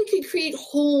 well, maybe we could create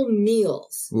whole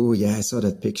meals. Oh, yeah. I saw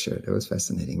that picture. That was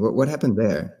fascinating. What happened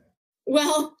there?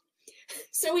 Well,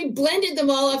 so we blended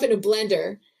them all up in a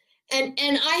blender, and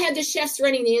I had the chefs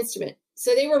running the instrument.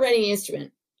 So they were running the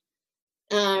instrument.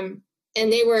 And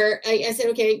they were, I said,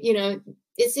 okay,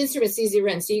 it's instrument's easy to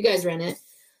run, so you guys run it.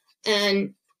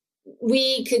 And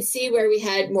we could see where we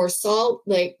had more salt,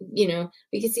 we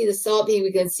could see the salt,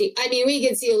 we could see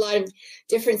a lot of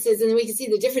differences, and then we could see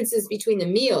the differences between the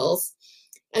meals.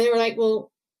 And they were like, well,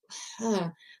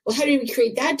 how do we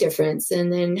create that difference?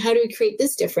 And then how do we create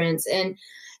this difference? And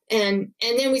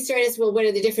then we started asking, well, what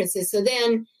are the differences? So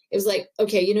then it was like,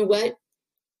 okay, you know what?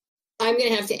 I'm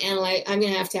going to have to analyze, I'm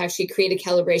going to have to actually create a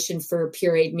calibration for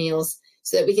pureed meals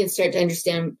so that we can start to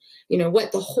understand,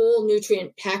 what the whole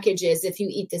nutrient package is if you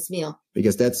eat this meal.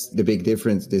 Because that's the big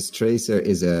difference. This tracer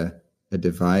is a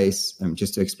device,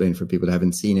 just to explain for people who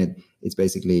haven't seen it, it's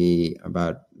basically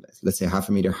about, let's say 0.5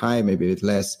 meter high, maybe a bit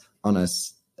less, on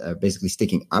us, basically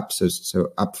sticking up, so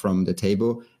up from the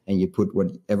table, and you put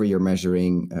whatever you're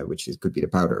measuring, could be the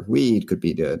powder of wheat, could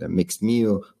be the mixed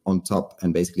meal on top,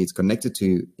 and basically it's connected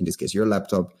to, in this case, your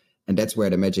laptop. And that's where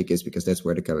the magic is, because that's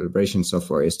where the calibration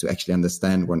software is to actually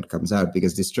understand what comes out.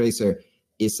 Because this tracer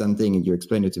is something, and you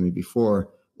explained it to me before,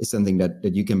 is something that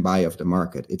you can buy off the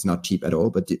market. It's not cheap at all,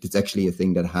 but it's actually a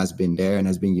thing that has been there and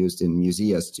has been used in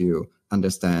museums to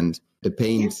understand the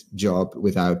paint job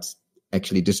without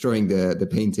actually destroying the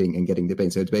painting and getting the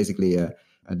paint. So it's basically a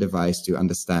device to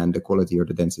understand the quality or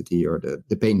the density or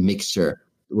the paint mixture,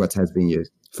 what has been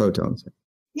used, photons.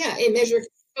 Yeah, it measures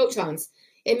photons.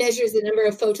 It measures the number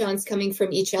of photons coming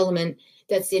from each element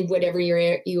that's in whatever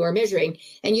you are measuring.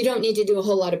 And you don't need to do a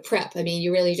whole lot of prep. I mean,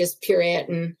 you really just puree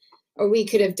it, or we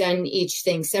could have done each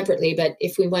thing separately, but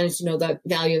if we wanted to know the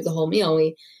value of the whole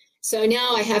meal, so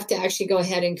now I have to actually go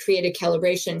ahead and create a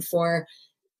calibration for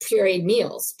pureed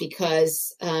meals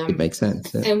because it makes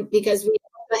sense. Yeah. And because we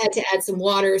had to add some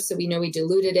water, so we know we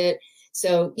diluted it.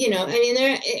 So,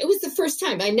 it was the first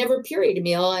time. I never pureed a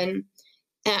meal, and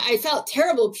I felt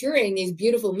terrible pureeing these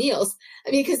beautiful meals.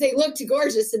 I mean, because they looked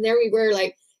gorgeous, and there we were,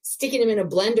 like, sticking them in a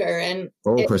blender. And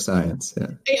all for science, yeah.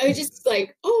 I was just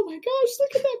like, oh my gosh,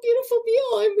 look at that beautiful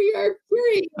meal, and we are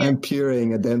pureeing. I'm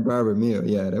pureeing a Dan Barber meal.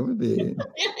 Yeah, that would be. Yeah,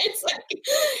 it's like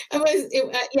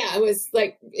it was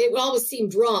like it almost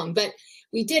seemed wrong, but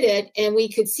we did it, and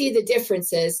we could see the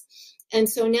differences. And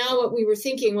so now what we were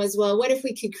thinking was, well, what if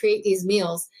we could create these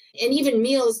meals, and even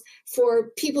meals for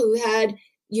people who had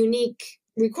unique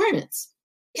requirements?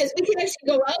 Because we could actually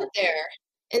go out there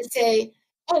and say,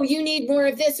 oh, you need more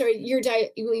of this, or your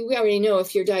diet. We already know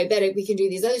if you're diabetic, we can do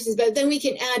these other things, but then we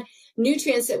can add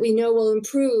nutrients that we know will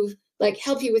improve, like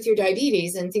help you with your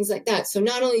diabetes and things like that. So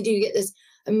not only do you get this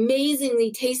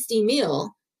amazingly tasty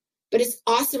meal, but it's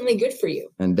awesomely good for you.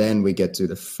 And then we get to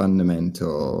the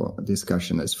fundamental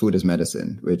discussion as food as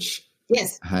medicine, which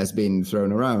has been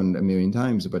thrown around a million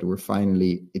times, but we're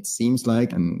finally, it seems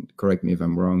like, and correct me if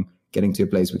I'm wrong, getting to a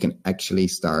place we can actually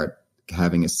start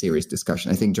having a serious discussion.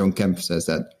 I think John Kemp says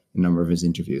that in a number of his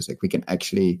interviews, like we can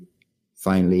actually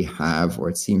finally have, or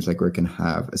it seems like we can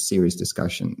have a serious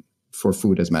discussion for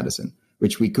food as medicine,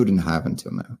 which we couldn't have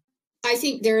until now. I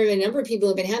think there are a number of people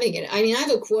who have been having it. I mean, I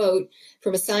have a quote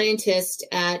from a scientist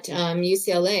at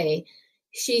UCLA.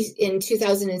 She's in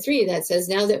 2003 that says,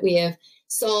 now that we have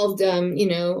solved,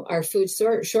 our food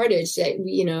shortage,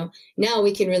 that, now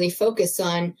we can really focus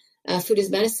on food as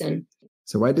medicine.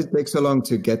 So why did it take so long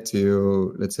to get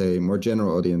to, let's say, more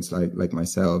general audience like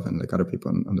myself and like other people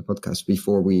on the podcast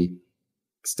before we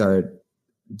start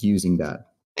using that?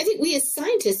 I think we as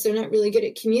scientists are not really good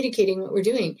at communicating what we're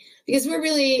doing because we're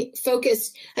really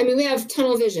focused. I mean, we have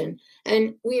tunnel vision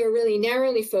and we are really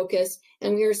narrowly focused,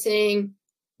 and we are saying,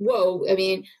 whoa, I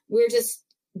mean, we're just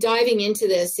diving into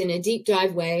this in a deep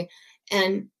dive way.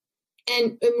 And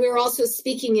we're also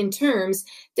speaking in terms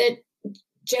that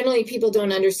generally people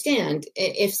don't understand.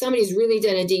 If somebody's really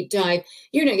done a deep dive,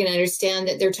 you're not going to understand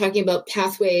that they're talking about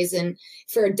pathways and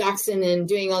for dioxin and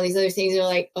doing all these other things. They're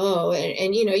like, oh,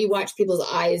 and you watch people's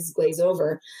eyes glaze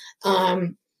over.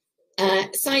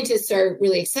 Scientists are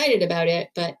really excited about it,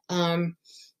 but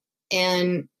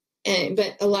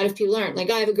but a lot of people aren't.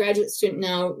 Like I have a graduate student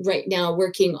right now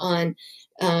working on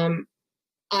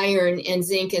iron and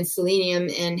zinc and selenium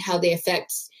and how they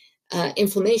affect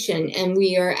inflammation. And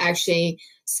we are actually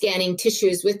scanning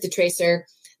tissues with the tracer,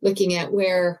 looking at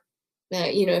where,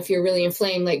 if you're really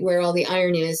inflamed, like where all the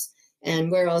iron is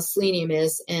and where all the selenium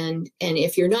is. And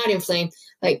if you're not inflamed,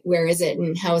 like where is it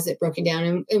and how is it broken down?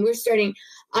 And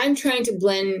I'm trying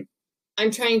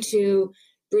to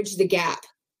bridge the gap.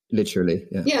 Literally.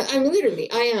 Yeah. Yeah,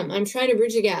 I'm trying to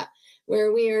bridge a gap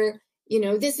where we are,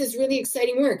 this is really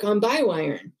exciting work on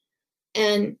bioiron.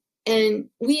 And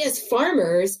we as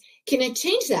farmers can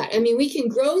change that. I mean, we can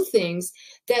grow things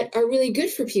that are really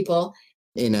good for people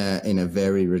in a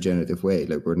very regenerative way.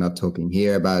 Like we're not talking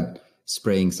here about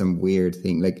spraying some weird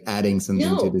thing, like adding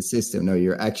something to the system. No,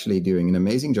 you're actually doing an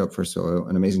amazing job for soil,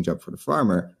 an amazing job for the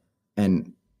farmer.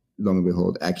 And long and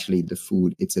behold, actually the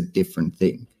food, it's a different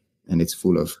thing. And it's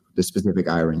full of the specific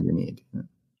iron you need.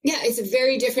 Yeah, it's a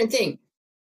very different thing.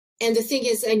 And the thing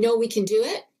is, I know we can do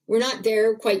it. We're not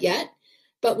there quite yet,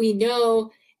 but we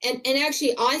know. And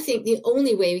actually, I think the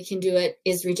only way we can do it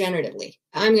is regeneratively.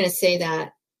 I'm going to say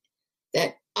that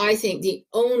I think the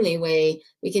only way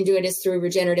we can do it is through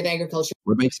regenerative agriculture.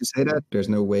 What makes you say that? There's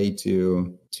no way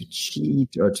to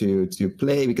cheat or to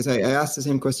play? Because I asked the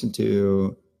same question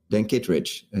to Dan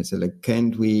Kittredge. I said, like,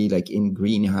 can't we, like in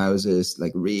greenhouses,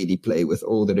 like really play with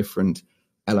all the different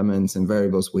elements and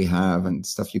variables we have and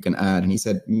stuff you can add? And he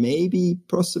said, maybe,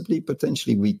 possibly,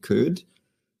 potentially we could,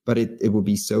 but it would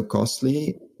be so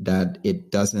costly that it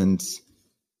doesn't,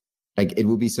 like, it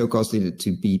would be so costly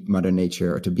to beat Mother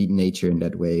Nature or to beat nature in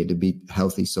that way, to beat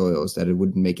healthy soils, that it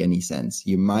wouldn't make any sense.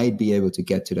 You might be able to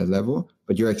get to that level,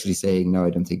 but you're actually saying, no, I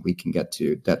don't think we can get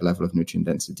to that level of nutrient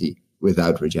density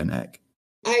without Regen Ag.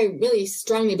 I really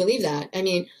strongly believe that. I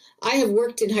mean, I have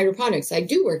worked in hydroponics. I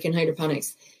do work in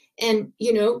hydroponics. And,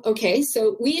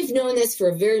 so we've known this for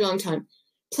a very long time.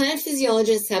 Plant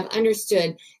physiologists have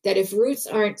understood that if roots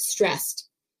aren't stressed,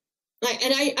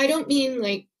 and I don't mean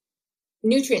like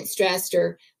nutrient stressed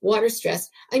or water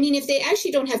stressed. I mean, if they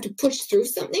actually don't have to push through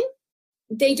something,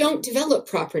 they don't develop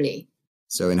properly.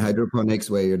 So in hydroponics,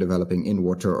 where you're developing in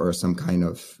water or some kind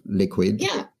of liquid,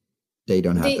 they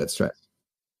don't have that stress.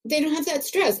 They don't have that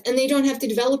stress, and they don't have to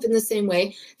develop in the same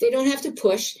way. They don't have to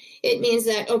push. It means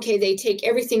that, okay, they take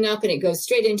everything up and it goes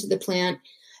straight into the plant,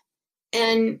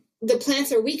 and the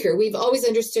plants are weaker. We've always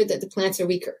understood that the plants are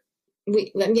weaker.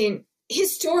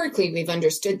 Historically, we've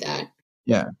understood that.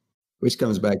 Yeah, which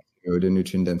comes back to the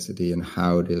nutrient density and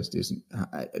how there's this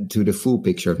to the full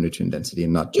picture of nutrient density,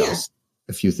 and not just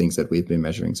a few things that we've been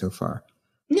measuring so far.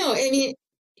 No, I mean,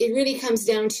 it really comes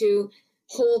down to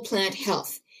whole plant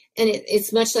health. And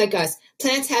it's much like us.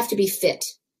 Plants have to be fit.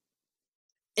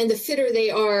 And the fitter they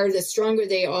are, the stronger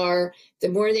they are, the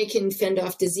more they can fend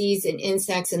off disease and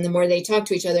insects, and the more they talk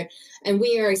to each other. And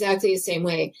we are exactly the same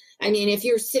way. I mean, if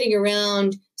you're sitting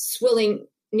around swilling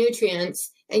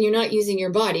nutrients and you're not using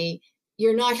your body,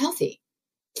 you're not healthy.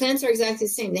 Plants are exactly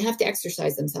the same. They have to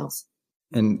exercise themselves.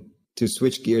 And to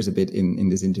switch gears a bit in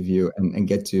this interview and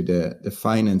get to the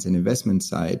finance and investment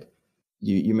side,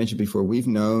 you mentioned before,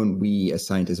 we as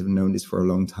scientists have known this for a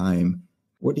long time.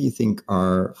 What do you think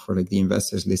are, for like the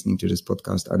investors listening to this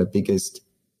podcast, are the biggest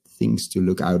things to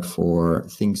look out for,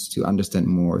 things to understand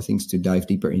more, things to dive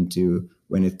deeper into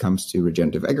when it comes to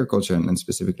regenerative agriculture and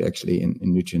specifically actually in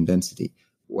nutrient density?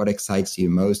 What excites you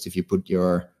most if you put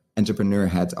your entrepreneur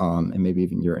hat on and maybe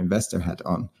even your investor hat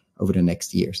on over the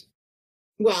next years?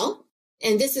 Well,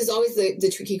 and this is always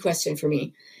the tricky question for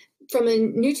me. From a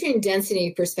nutrient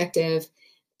density perspective,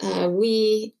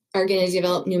 we are going to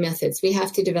develop new methods. We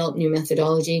have to develop new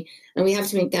methodology, and we have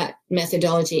to make that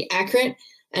methodology accurate,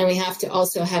 and we have to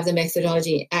also have the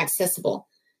methodology accessible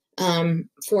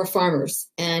for farmers.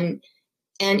 And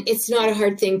it's not a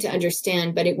hard thing to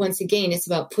understand, but once again, it's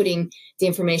about putting the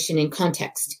information in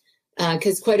context,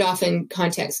 because quite often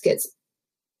context gets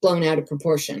blown out of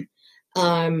proportion.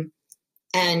 And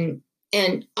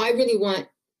I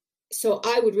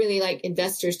would really like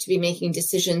investors to be making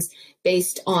decisions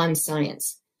based on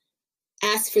science.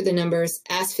 Ask for the numbers,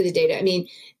 ask for the data. I mean,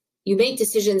 you make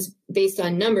decisions based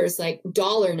on numbers like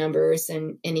dollar numbers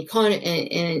and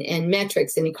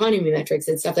metrics and economy metrics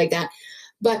and stuff like that.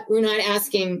 But we're not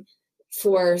asking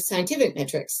for scientific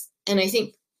metrics. And I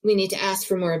think we need to ask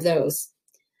for more of those.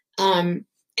 And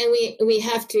we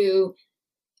have to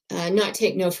not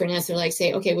take no for an answer, like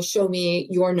say, okay, well, show me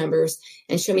your numbers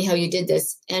and show me how you did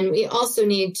this. And we also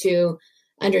need to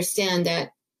understand that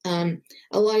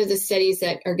a lot of the studies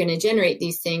that are going to generate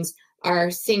these things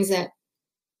are things that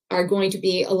are going to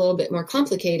be a little bit more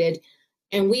complicated.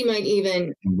 And we might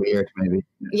even... Weird, maybe.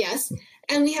 Yes.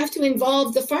 And we have to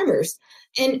involve the farmers.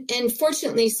 And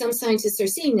fortunately, some scientists are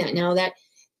seeing that now, that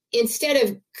instead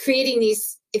of creating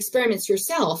these experiments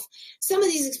yourself, some of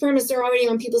these experiments are already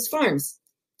on people's farms.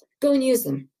 Go and use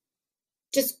them.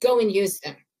 Just go and use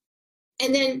them.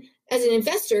 And then as an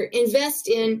investor, invest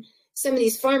in some of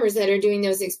these farmers that are doing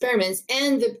those experiments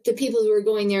and the people who are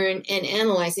going there and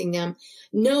analyzing them,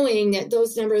 knowing that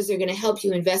those numbers are going to help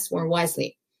you invest more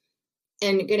wisely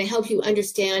and going to help you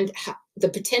understand the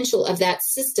potential of that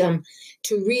system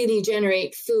to really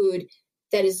generate food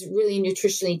that is really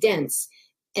nutritionally dense.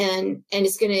 And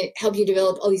it's going to help you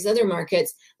develop all these other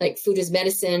markets like food as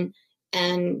medicine,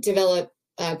 and develop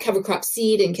cover crop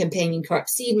seed and companion crop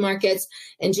seed markets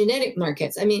and genetic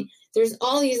markets. I mean, there's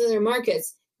all these other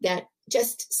markets that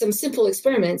just some simple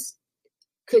experiments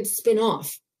could spin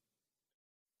off.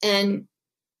 And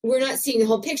we're not seeing the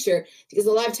whole picture because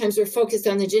a lot of times we're focused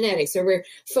on the genetics, or we're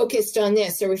focused on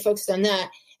this, or we're focused on that,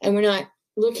 and we're not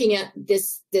looking at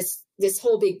this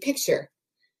whole big picture.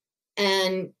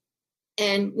 And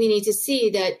we need to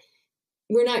see that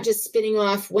we're not just spinning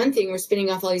off one thing, we're spinning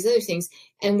off all these other things,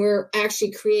 and we're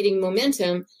actually creating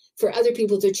momentum for other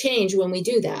people to change when we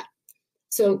do that.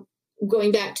 So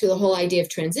going back to the whole idea of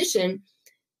transition,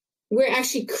 we're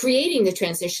actually creating the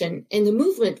transition and the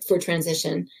movement for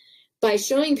transition by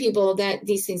showing people that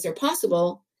these things are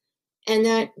possible, and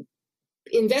that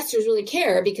investors really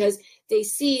care because they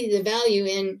see the value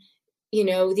in,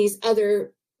 these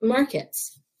other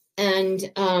markets. And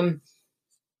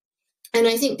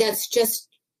I think that's just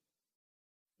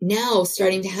now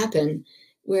starting to happen,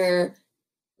 where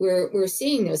we're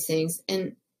seeing those things.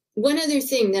 And one other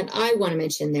thing that I want to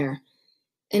mention there,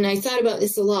 and I thought about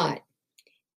this a lot,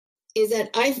 is that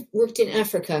I've worked in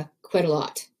Africa quite a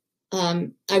lot.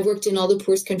 I've worked in all the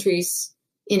poorest countries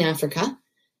in Africa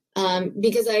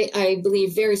because I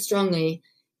believe very strongly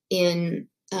in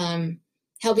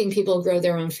helping people grow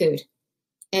their own food.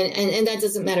 And that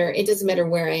doesn't matter. It doesn't matter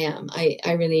where I am.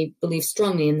 I really believe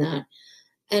strongly in that.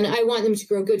 And I want them to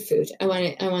grow good food. I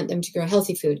want them to grow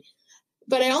healthy food.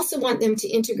 But I also want them to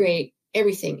integrate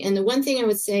everything. And the one thing I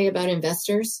would say about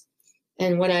investors,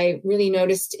 and what I really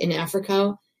noticed in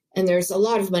Africa, and there's a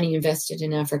lot of money invested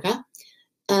in Africa,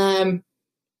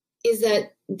 is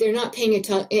that they're not paying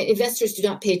investors do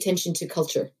not pay attention to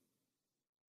culture.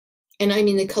 And I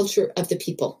mean the culture of the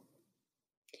people.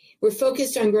 We're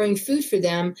focused on growing food for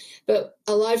them, but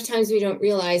a lot of times we don't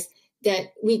realize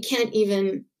that they can't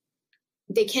even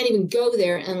go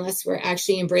there unless we're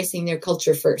actually embracing their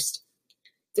culture first,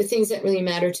 the things that really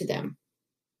matter to them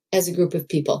as a group of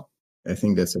people. I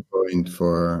think that's a point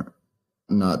for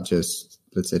not just,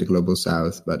 let's say, the global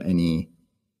South, but any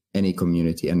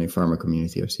community, any farmer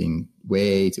community. I've seen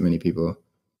way too many people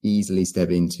easily step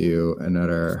into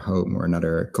another home or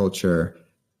another culture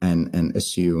and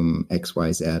assume X,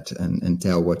 Y, Z and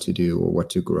tell what to do or what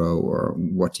to grow or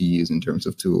what to use in terms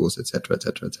of tools, et cetera, et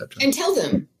cetera, et cetera. And tell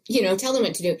them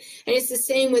what to do. And it's the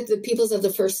same with the peoples of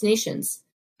the First Nations.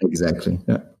 Exactly.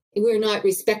 Yeah. We're not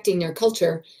respecting their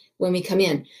culture when we come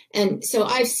in. And so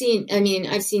I've seen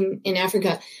in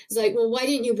Africa, it's like, well, why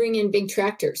didn't you bring in big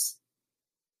tractors?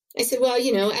 I said, well,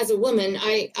 as a woman,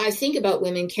 I think about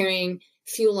women carrying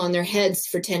fuel on their heads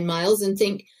for 10 miles and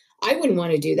think, I wouldn't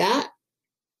want to do that.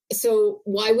 So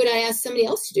why would I ask somebody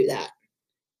else to do that?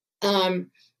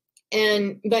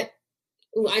 But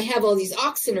I have all these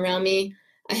oxen around me.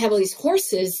 I have all these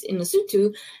horses in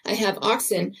Lesotho. I have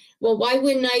oxen. Well, why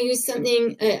wouldn't I use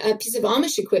a piece of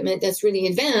Amish equipment that's really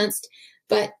advanced,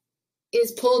 but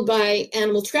is pulled by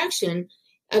animal traction,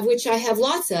 of which I have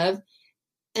lots of?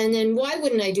 And then why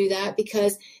wouldn't I do that?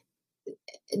 Because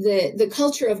the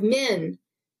culture of men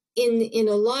in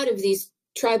a lot of these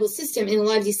tribal systems, in a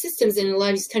lot of these systems, in a lot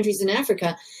of these countries in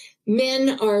Africa,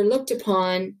 men are looked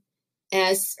upon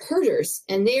as herders,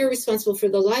 and they are responsible for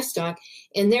the livestock,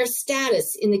 and their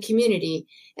status in the community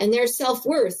and their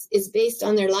self-worth is based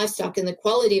on their livestock and the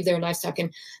quality of their livestock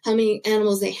and how many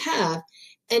animals they have.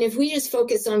 And if we just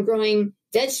focus on growing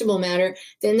vegetable matter,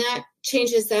 then that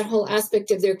changes that whole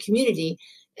aspect of their community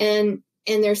and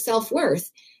their self-worth.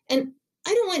 And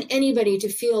I don't want anybody to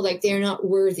feel like they're not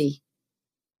worthy.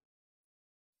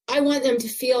 I want them to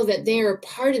feel that they are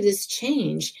part of this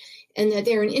change and that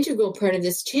they're an integral part of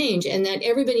this change and that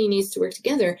everybody needs to work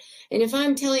together. And if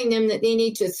I'm telling them that they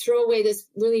need to throw away this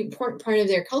really important part of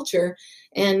their culture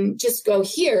and just go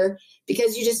here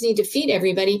because you just need to feed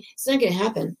everybody, it's not going to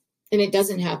happen. And it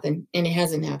doesn't happen. And it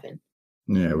hasn't happened.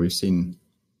 Yeah, we've seen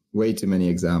way too many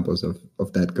examples of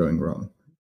that going wrong.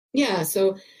 Yeah,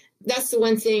 so that's the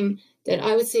one thing that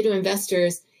I would say to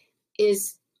investors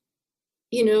is,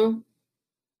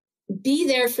 be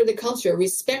there for the culture,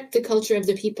 respect the culture of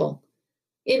the people.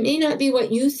 It may not be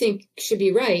what you think should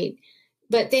be right,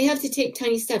 but they have to take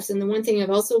tiny steps. And the one thing I've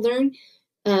also learned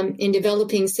in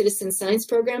developing citizen science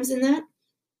programs in that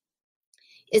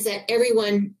is that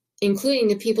everyone, including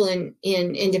the people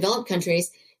in developed countries,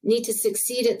 need to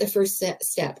succeed at the first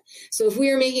step. So if we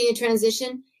are making a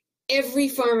transition, every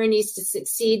farmer needs to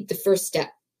succeed the first step.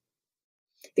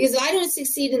 Because if I don't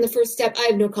succeed in the first step, I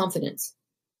have no confidence.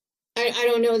 I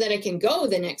don't know that I can go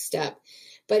the next step.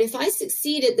 But if I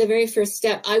succeed at the very first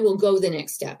step, I will go the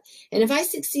next step. And if I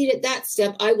succeed at that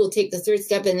step, I will take the third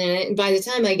step. And then by the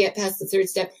time I get past the third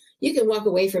step, you can walk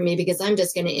away from me because I'm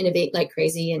just going to innovate like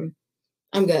crazy and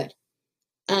I'm good.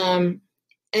 And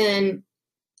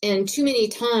too many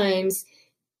times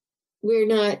we're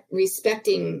not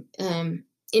respecting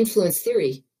influence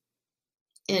theory.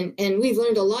 And we've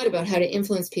learned a lot about how to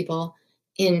influence people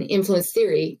in influence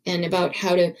theory and about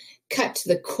how to cut to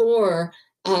the core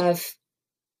of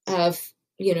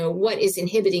what is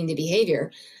inhibiting the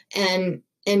behavior and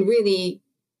really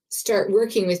start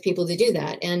working with people to do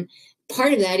that. And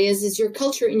part of that is your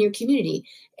culture in your community.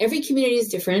 Every community is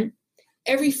different.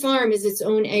 Every farm is its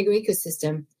own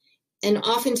agro-ecosystem. And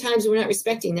oftentimes we're not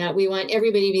respecting that. We want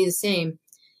everybody to be the same.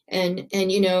 And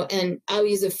I'll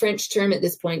use a French term at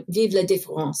this point, vive la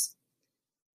différence.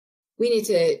 We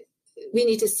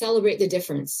need to celebrate the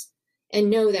difference and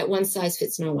know that one size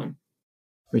fits no one.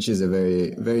 Which is a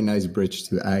very, very nice bridge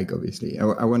to ag, obviously.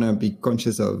 I want to be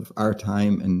conscious of our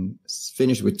time and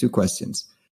finish with two questions,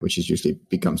 which is usually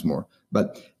becomes more.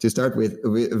 But to start with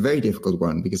a very difficult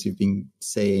one, because you've been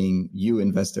saying you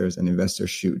investors and investors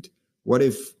should. What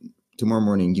if tomorrow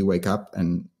morning you wake up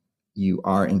and you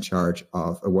are in charge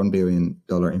of a $1 billion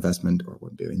investment or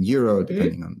 €1 billion,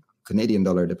 depending on Canadian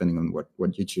dollar, depending on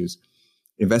what you choose,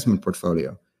 investment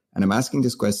portfolio? And I'm asking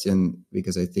this question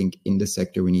because I think in the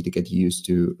sector, we need to get used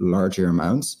to larger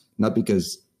amounts, not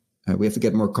because we have to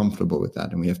get more comfortable with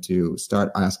that. And we have to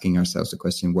start asking ourselves the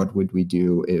question, what would we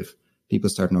do if people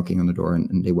start knocking on the door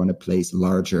and they want to place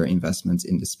larger investments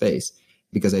in the space?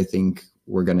 Because I think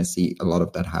we're going to see a lot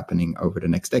of that happening over the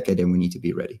next decade, and we need to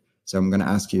be ready. So I'm going to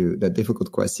ask you that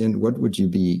difficult question. What would you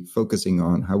be focusing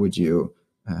on? How would you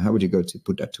go to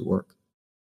put that to work?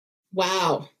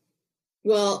 Wow.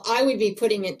 Well, I would be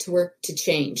putting it to work to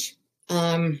change.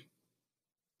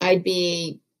 I'd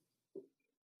be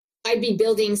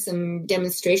building some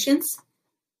demonstrations.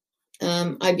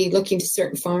 I'd be looking to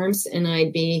certain farms, and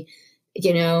I'd be,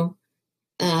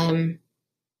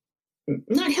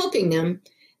 not helping them,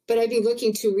 but I'd be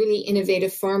looking to really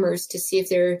innovative farmers to see if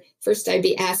I'd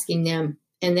be asking them,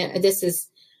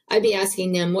 I'd be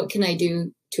asking them, what can I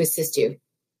do to assist you?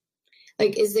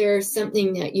 Like, is there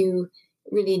something that you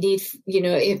really need?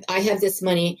 If I have this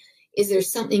money, is there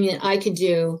something that I could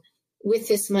do with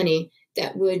this money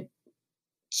that would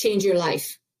change your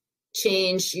life,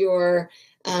 change the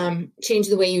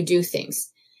way you do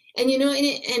things? And,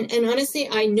 and honestly,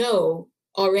 I know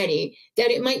already that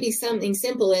it might be something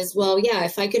simple as, well, yeah,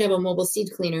 if I could have a mobile seed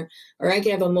cleaner, or I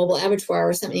could have a mobile abattoir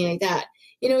or something like that,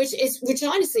 which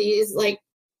honestly is like,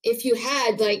 if you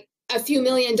had like a few $1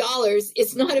 million,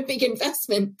 it's not a big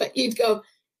investment, but you'd go,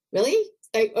 really?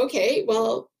 Like, okay,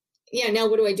 well, yeah, now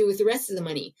what do I do with the rest of the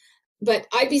money? But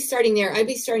I'd be starting there. I'd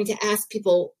be starting to ask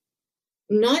people,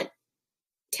 not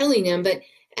telling them, but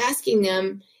asking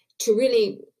them to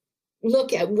really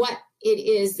look at what it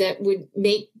is that would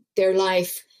make their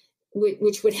life,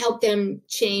 which would help them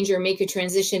change or make a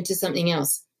transition to something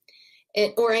else.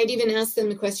 Or I'd even ask them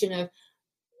the question of,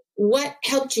 what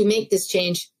helped you make this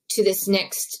change to this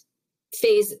next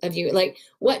phase of you? Like,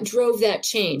 what drove that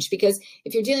change? Because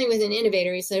if you're dealing with an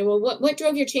innovator, you say, well, what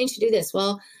drove your change to do this?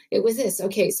 Well, it was this.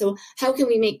 Okay, so how can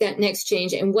we make that next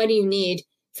change? And what do you need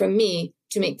from me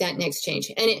to make that next change?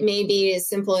 And it may be as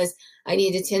simple as, I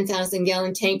need a 10,000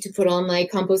 gallon tank to put on my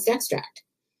compost extract.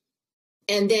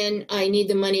 And then I need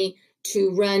the money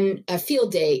to run a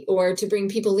field day, or to bring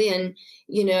people in,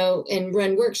 and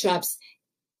run workshops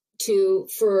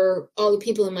for all the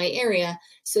people in my area,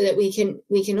 so that we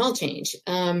can all change.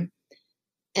 And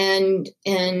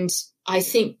I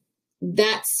think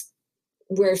that's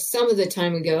where some of the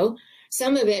time would go.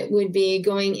 Some of it would be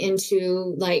going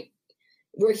into like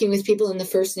working with people in the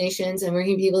First Nations and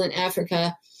working with people in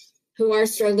Africa who are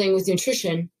struggling with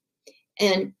nutrition,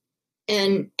 and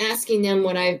asking them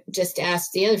what I just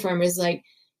asked the other farmers, like,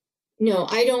 no,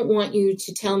 I don't want you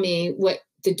to tell me what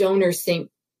the donors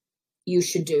think you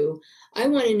should do. I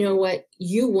want to know what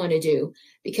you want to do,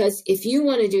 because if you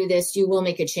want to do this, you will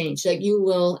make a change. Like, you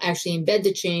will actually embed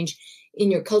the change in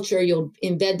your culture. You'll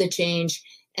embed the change,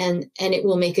 and it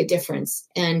will make a difference.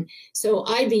 And so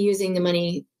I'd be using the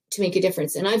money to make a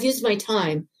difference. And I've used my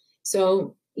time.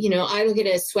 So, I look at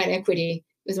it as sweat equity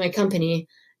with my company,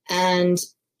 and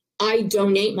I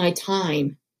donate my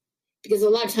time, because a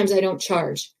lot of times I don't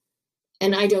charge,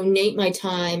 and I donate my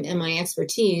time and my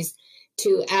expertise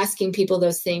to asking people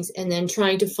those things, and then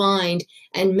trying to find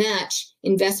and match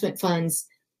investment funds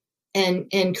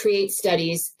and create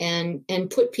studies and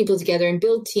put people together and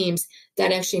build teams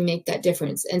that actually make that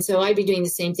difference. And so I'd be doing the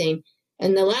same thing.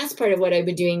 And the last part of what I've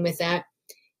been doing with that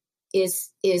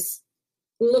is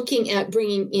looking at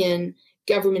bringing in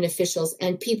government officials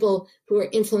and people who are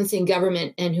influencing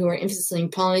government and who are influencing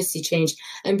policy change,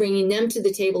 and bringing them to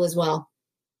the table as well.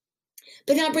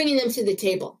 But not bringing them to the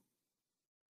table.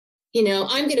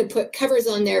 I'm going to put covers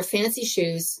on their fancy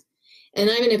shoes, and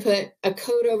I'm going to put a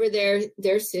coat over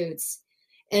their suits,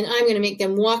 and I'm going to make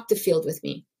them walk the field with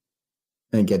me.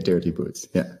 And get dirty boots,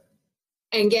 yeah.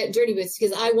 And get dirty boots,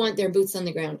 because I want their boots on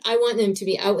the ground. I want them to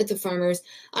be out with the farmers.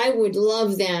 I would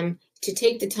love them to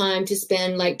take the time to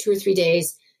spend like 2 or 3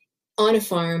 days on a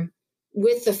farm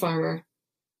with the farmer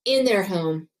in their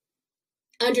home,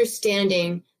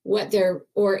 understanding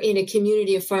or in a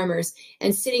community of farmers,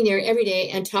 and sitting there every day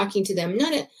and talking to them,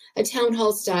 not a town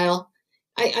hall style.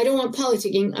 I don't want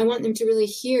politicking. I want them to really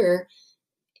hear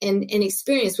and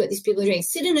experience what these people are doing.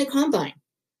 Sit in a combine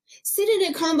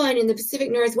in the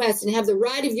Pacific Northwest and have the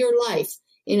ride of your life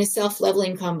in a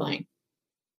self-leveling combine.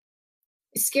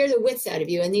 Scare the wits out of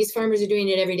you. And these farmers are doing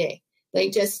it every day.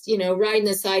 Like, just, riding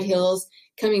the side hills,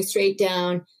 coming straight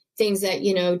down, things that,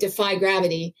 defy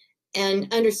gravity,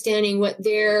 and understanding what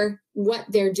they're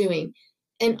doing.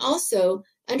 And also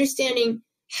understanding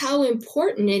how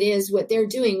important it is what they're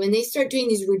doing. When they start doing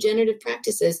these regenerative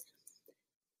practices,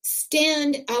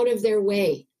 stand out of their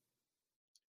way.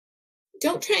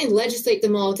 Don't try and legislate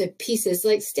them all to pieces.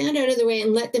 Like, stand out of their way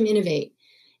and let them innovate,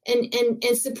 and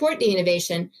support the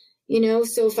innovation.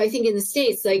 So if I think in the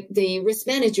States, like the Risk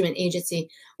Management Agency,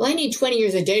 well, I need 20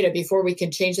 years of data before we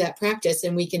can change that practice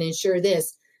and we can ensure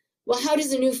this. Well, how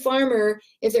does a new farmer,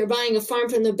 if they're buying a farm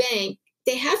from the bank,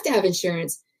 they have to have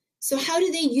insurance. So how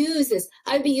do they use this?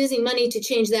 I'd be using money to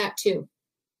change that too.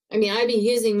 I mean, I'd be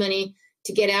using money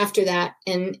to get after that.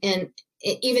 And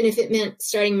even if it meant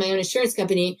starting my own insurance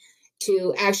company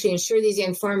to actually insure these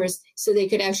young farmers so they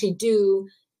could actually do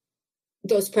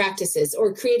those practices,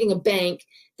 or creating a bank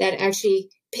that actually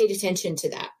paid attention to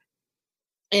that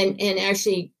and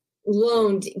actually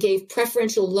gave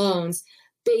preferential loans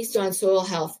based on soil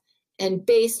health and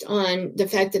based on the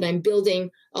fact that I'm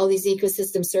building all these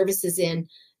ecosystem services in,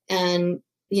 and,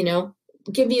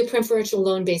 give me a preferential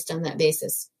loan based on that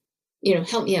basis.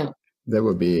 Help me out. That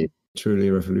would be truly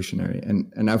revolutionary.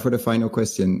 And now for the final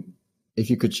question, if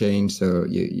you could change, so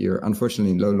you're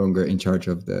unfortunately no longer in charge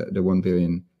of the $1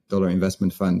 billion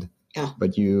investment fund,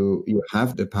 but you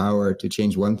have the power to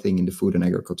change one thing in the food and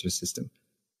agriculture system.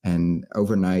 And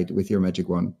overnight, with your magic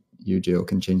wand, you, Jill,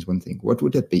 can change one thing. What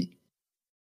would that be?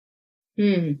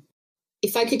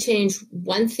 If I could change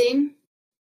one thing,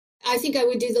 I think I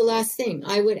would do the last thing.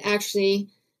 I would actually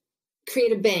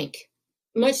create a bank,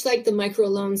 much like the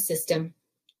microloan system.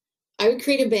 I would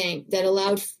create a bank that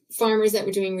allowed farmers that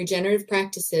were doing regenerative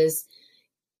practices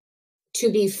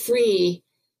to be free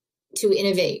to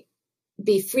innovate,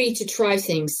 be free to try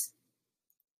things,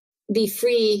 be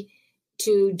free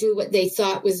to do what they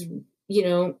thought was,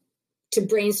 to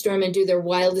brainstorm and do their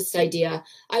wildest idea.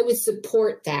 I would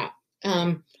support that.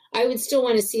 I would still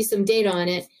want to see some data on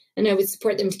it, and I would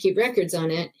support them to keep records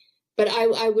on it. But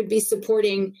I would be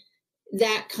supporting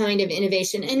that kind of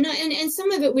innovation. And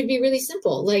some of it would be really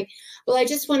simple. Like, well, I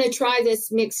just want to try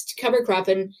this mixed cover crop.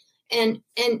 And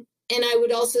I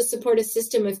would also support a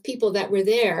system of people that were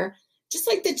there, just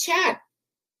like the chat,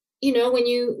 when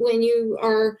you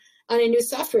are on a new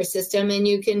software system and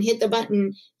you can hit the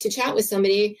button to chat with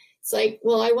somebody. It's like,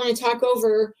 well, I want to talk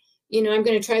over, I'm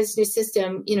going to try this new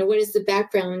system. What is the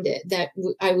background that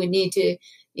I would need to,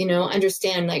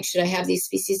 understand? Like, should I have these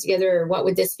species together, or what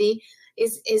would this be?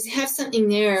 Is have something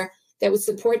there that would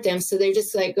support them. So they're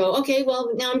just like, go, okay, well,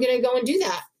 now I'm going to go and do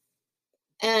that.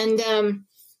 And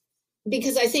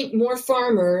because I think more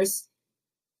farmers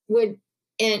would,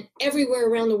 and everywhere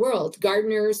around the world,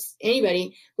 gardeners,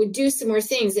 anybody would do some more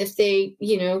things if they,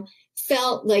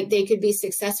 felt like they could be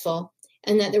successful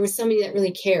and that there was somebody that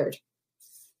really cared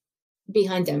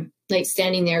behind them, like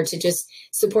standing there to just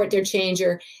support their change,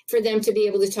 or for them to be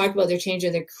able to talk about their change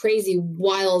or their crazy,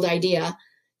 wild idea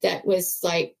that was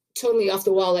like totally off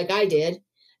the wall, like I did,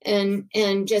 and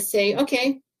just say,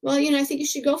 okay, well, I think you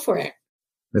should go for it.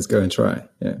 Let's go and try.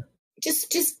 Yeah.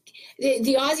 Just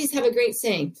the Aussies have a great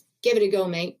saying, give it a go,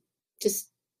 mate. Just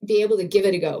be able to give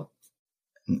it a go.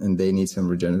 And they need some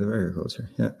regenerative agriculture.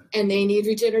 Yeah. And they need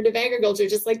regenerative agriculture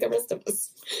just like the rest of us.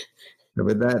 So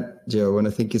with that, Jill, I want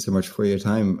to thank you so much for your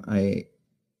time. I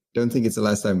don't think it's the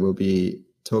last time we'll be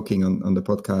talking on the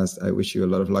podcast. I wish you a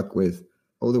lot of luck with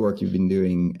all the work you've been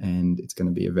doing, and it's going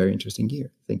to be a very interesting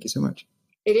year. Thank you so much.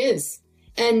 It is.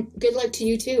 And good luck to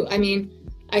you too. I mean,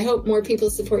 I hope more people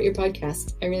support your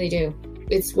podcast. I really do.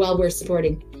 It's well worth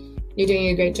supporting. You're doing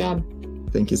a great job.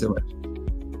 Thank you so much.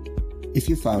 If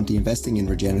you found the Investing in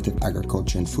Regenerative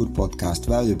Agriculture and Food podcast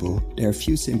valuable, there are a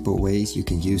few simple ways you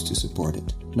can use to support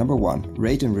it. Number 1,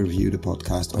 rate and review the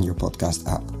podcast on your podcast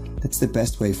app. That's the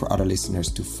best way for other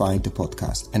listeners to find the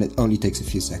podcast, and it only takes a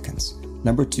few seconds.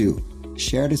 Number 2,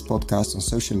 share this podcast on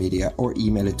social media or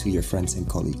email it to your friends and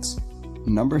colleagues.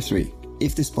 Number 3,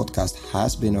 if this podcast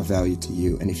has been of value to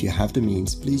you, and if you have the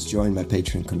means, please join my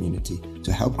Patreon community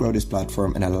to help grow this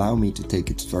platform and allow me to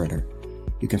take it further.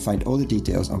 You can find all the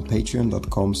details on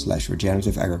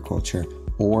patreon.com/regenerative agriculture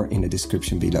or in the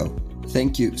description below.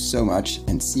 Thank you so much,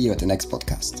 and see you at the next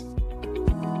podcast.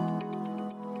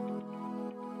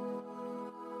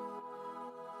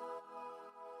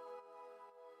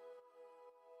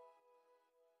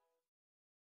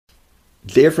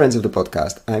 Dear friends of the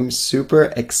podcast, I'm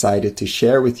super excited to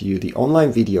share with you the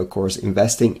online video course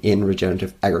Investing in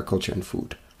Regenerative Agriculture and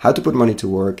Food. How to put money to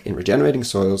work in regenerating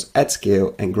soils at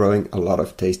scale and growing a lot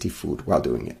of tasty food while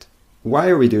doing it. Why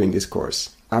are we doing this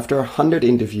course? After 100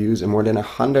 interviews and more than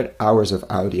 100 hours of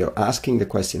audio asking the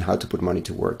question how to put money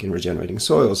to work in regenerating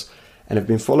soils, and have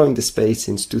been following the space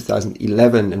since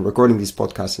 2011 and recording these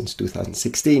podcasts since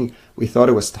 2016, we thought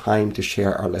it was time to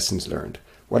share our lessons learned.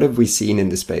 What have we seen in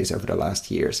the space over the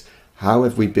last years? How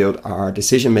have we built our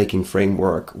decision-making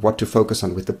framework? What to focus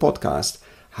on with the podcast?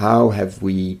 How have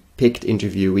we picked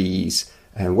interviewees?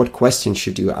 And what questions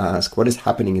should you ask? What is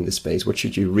happening in the space? What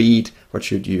should you read? What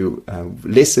should you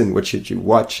listen? What should you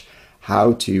watch?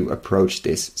 How to approach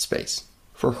this space?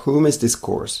 For whom is this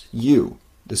course? You.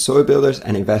 The soil builders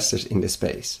and investors in this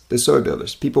space. The soil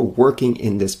builders, people working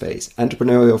in this space,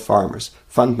 entrepreneurial farmers,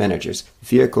 fund managers,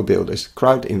 vehicle builders,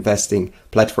 crowd investing,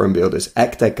 platform builders,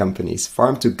 agtech companies,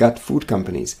 farm-to-gut food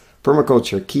companies,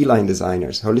 permaculture, keyline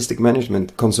designers, holistic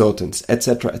management consultants,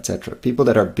 etc., etc. People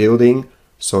that are building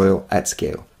soil at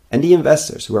scale. And the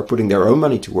investors who are putting their own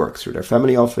money to work through their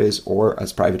family office or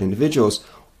as private individuals,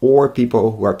 or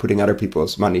people who are putting other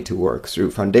people's money to work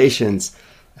through foundations,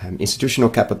 institutional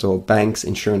capital, banks,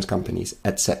 insurance companies,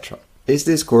 etc. Is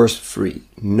this course free?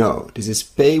 No. This is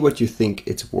pay what you think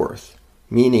it's worth.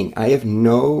 Meaning, I have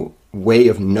no way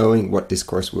of knowing what this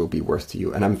course will be worth to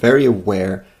you. And I'm very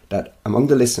aware that among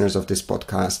the listeners of this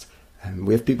podcast,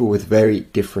 we have people with very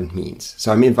different means.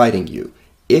 So I'm inviting you,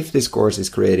 if this course is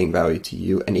creating value to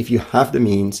you, and if you have the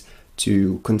means,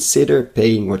 to consider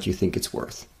paying what you think it's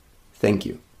worth. Thank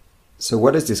you. So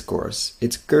what is this course?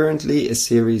 It's currently a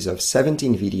series of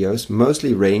 17 videos,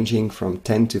 mostly ranging from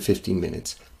 10 to 15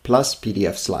 minutes, plus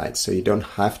PDF slides, so you don't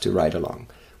have to ride along.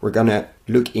 We're gonna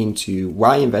look into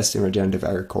why invest in regenerative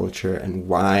agriculture and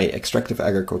why extractive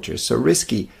agriculture is so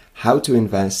risky, how to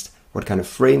invest, what kind of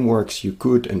frameworks you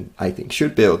could and I think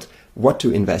should build, what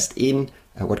to invest in,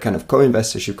 what kind of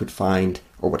co-investors you could find,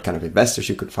 or what kind of investors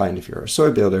you could find if you're a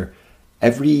soil builder.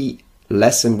 Every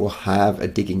lesson will have a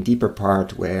digging deeper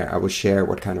part where I will share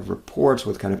what kind of reports,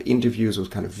 what kind of interviews,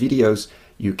 what kind of videos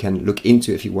you can look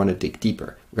into if you want to dig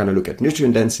deeper. We're going to look at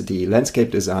nutrient density,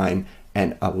 landscape design,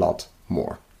 and a lot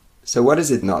more. So what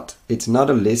is it not? It's not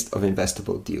a list of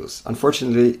investable deals.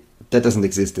 Unfortunately, that doesn't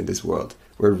exist in this world.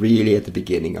 We're really at the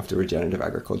beginning of the regenerative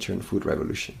agriculture and food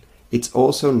revolution. It's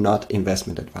also not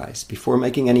investment advice. Before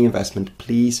making any investment,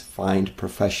 please find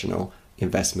professional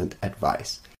investment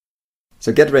advice.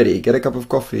 So get ready, get a cup of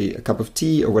coffee, a cup of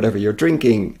tea, or whatever you're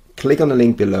drinking, click on the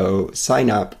link below,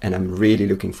 sign up, and I'm really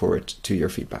looking forward to your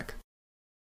feedback.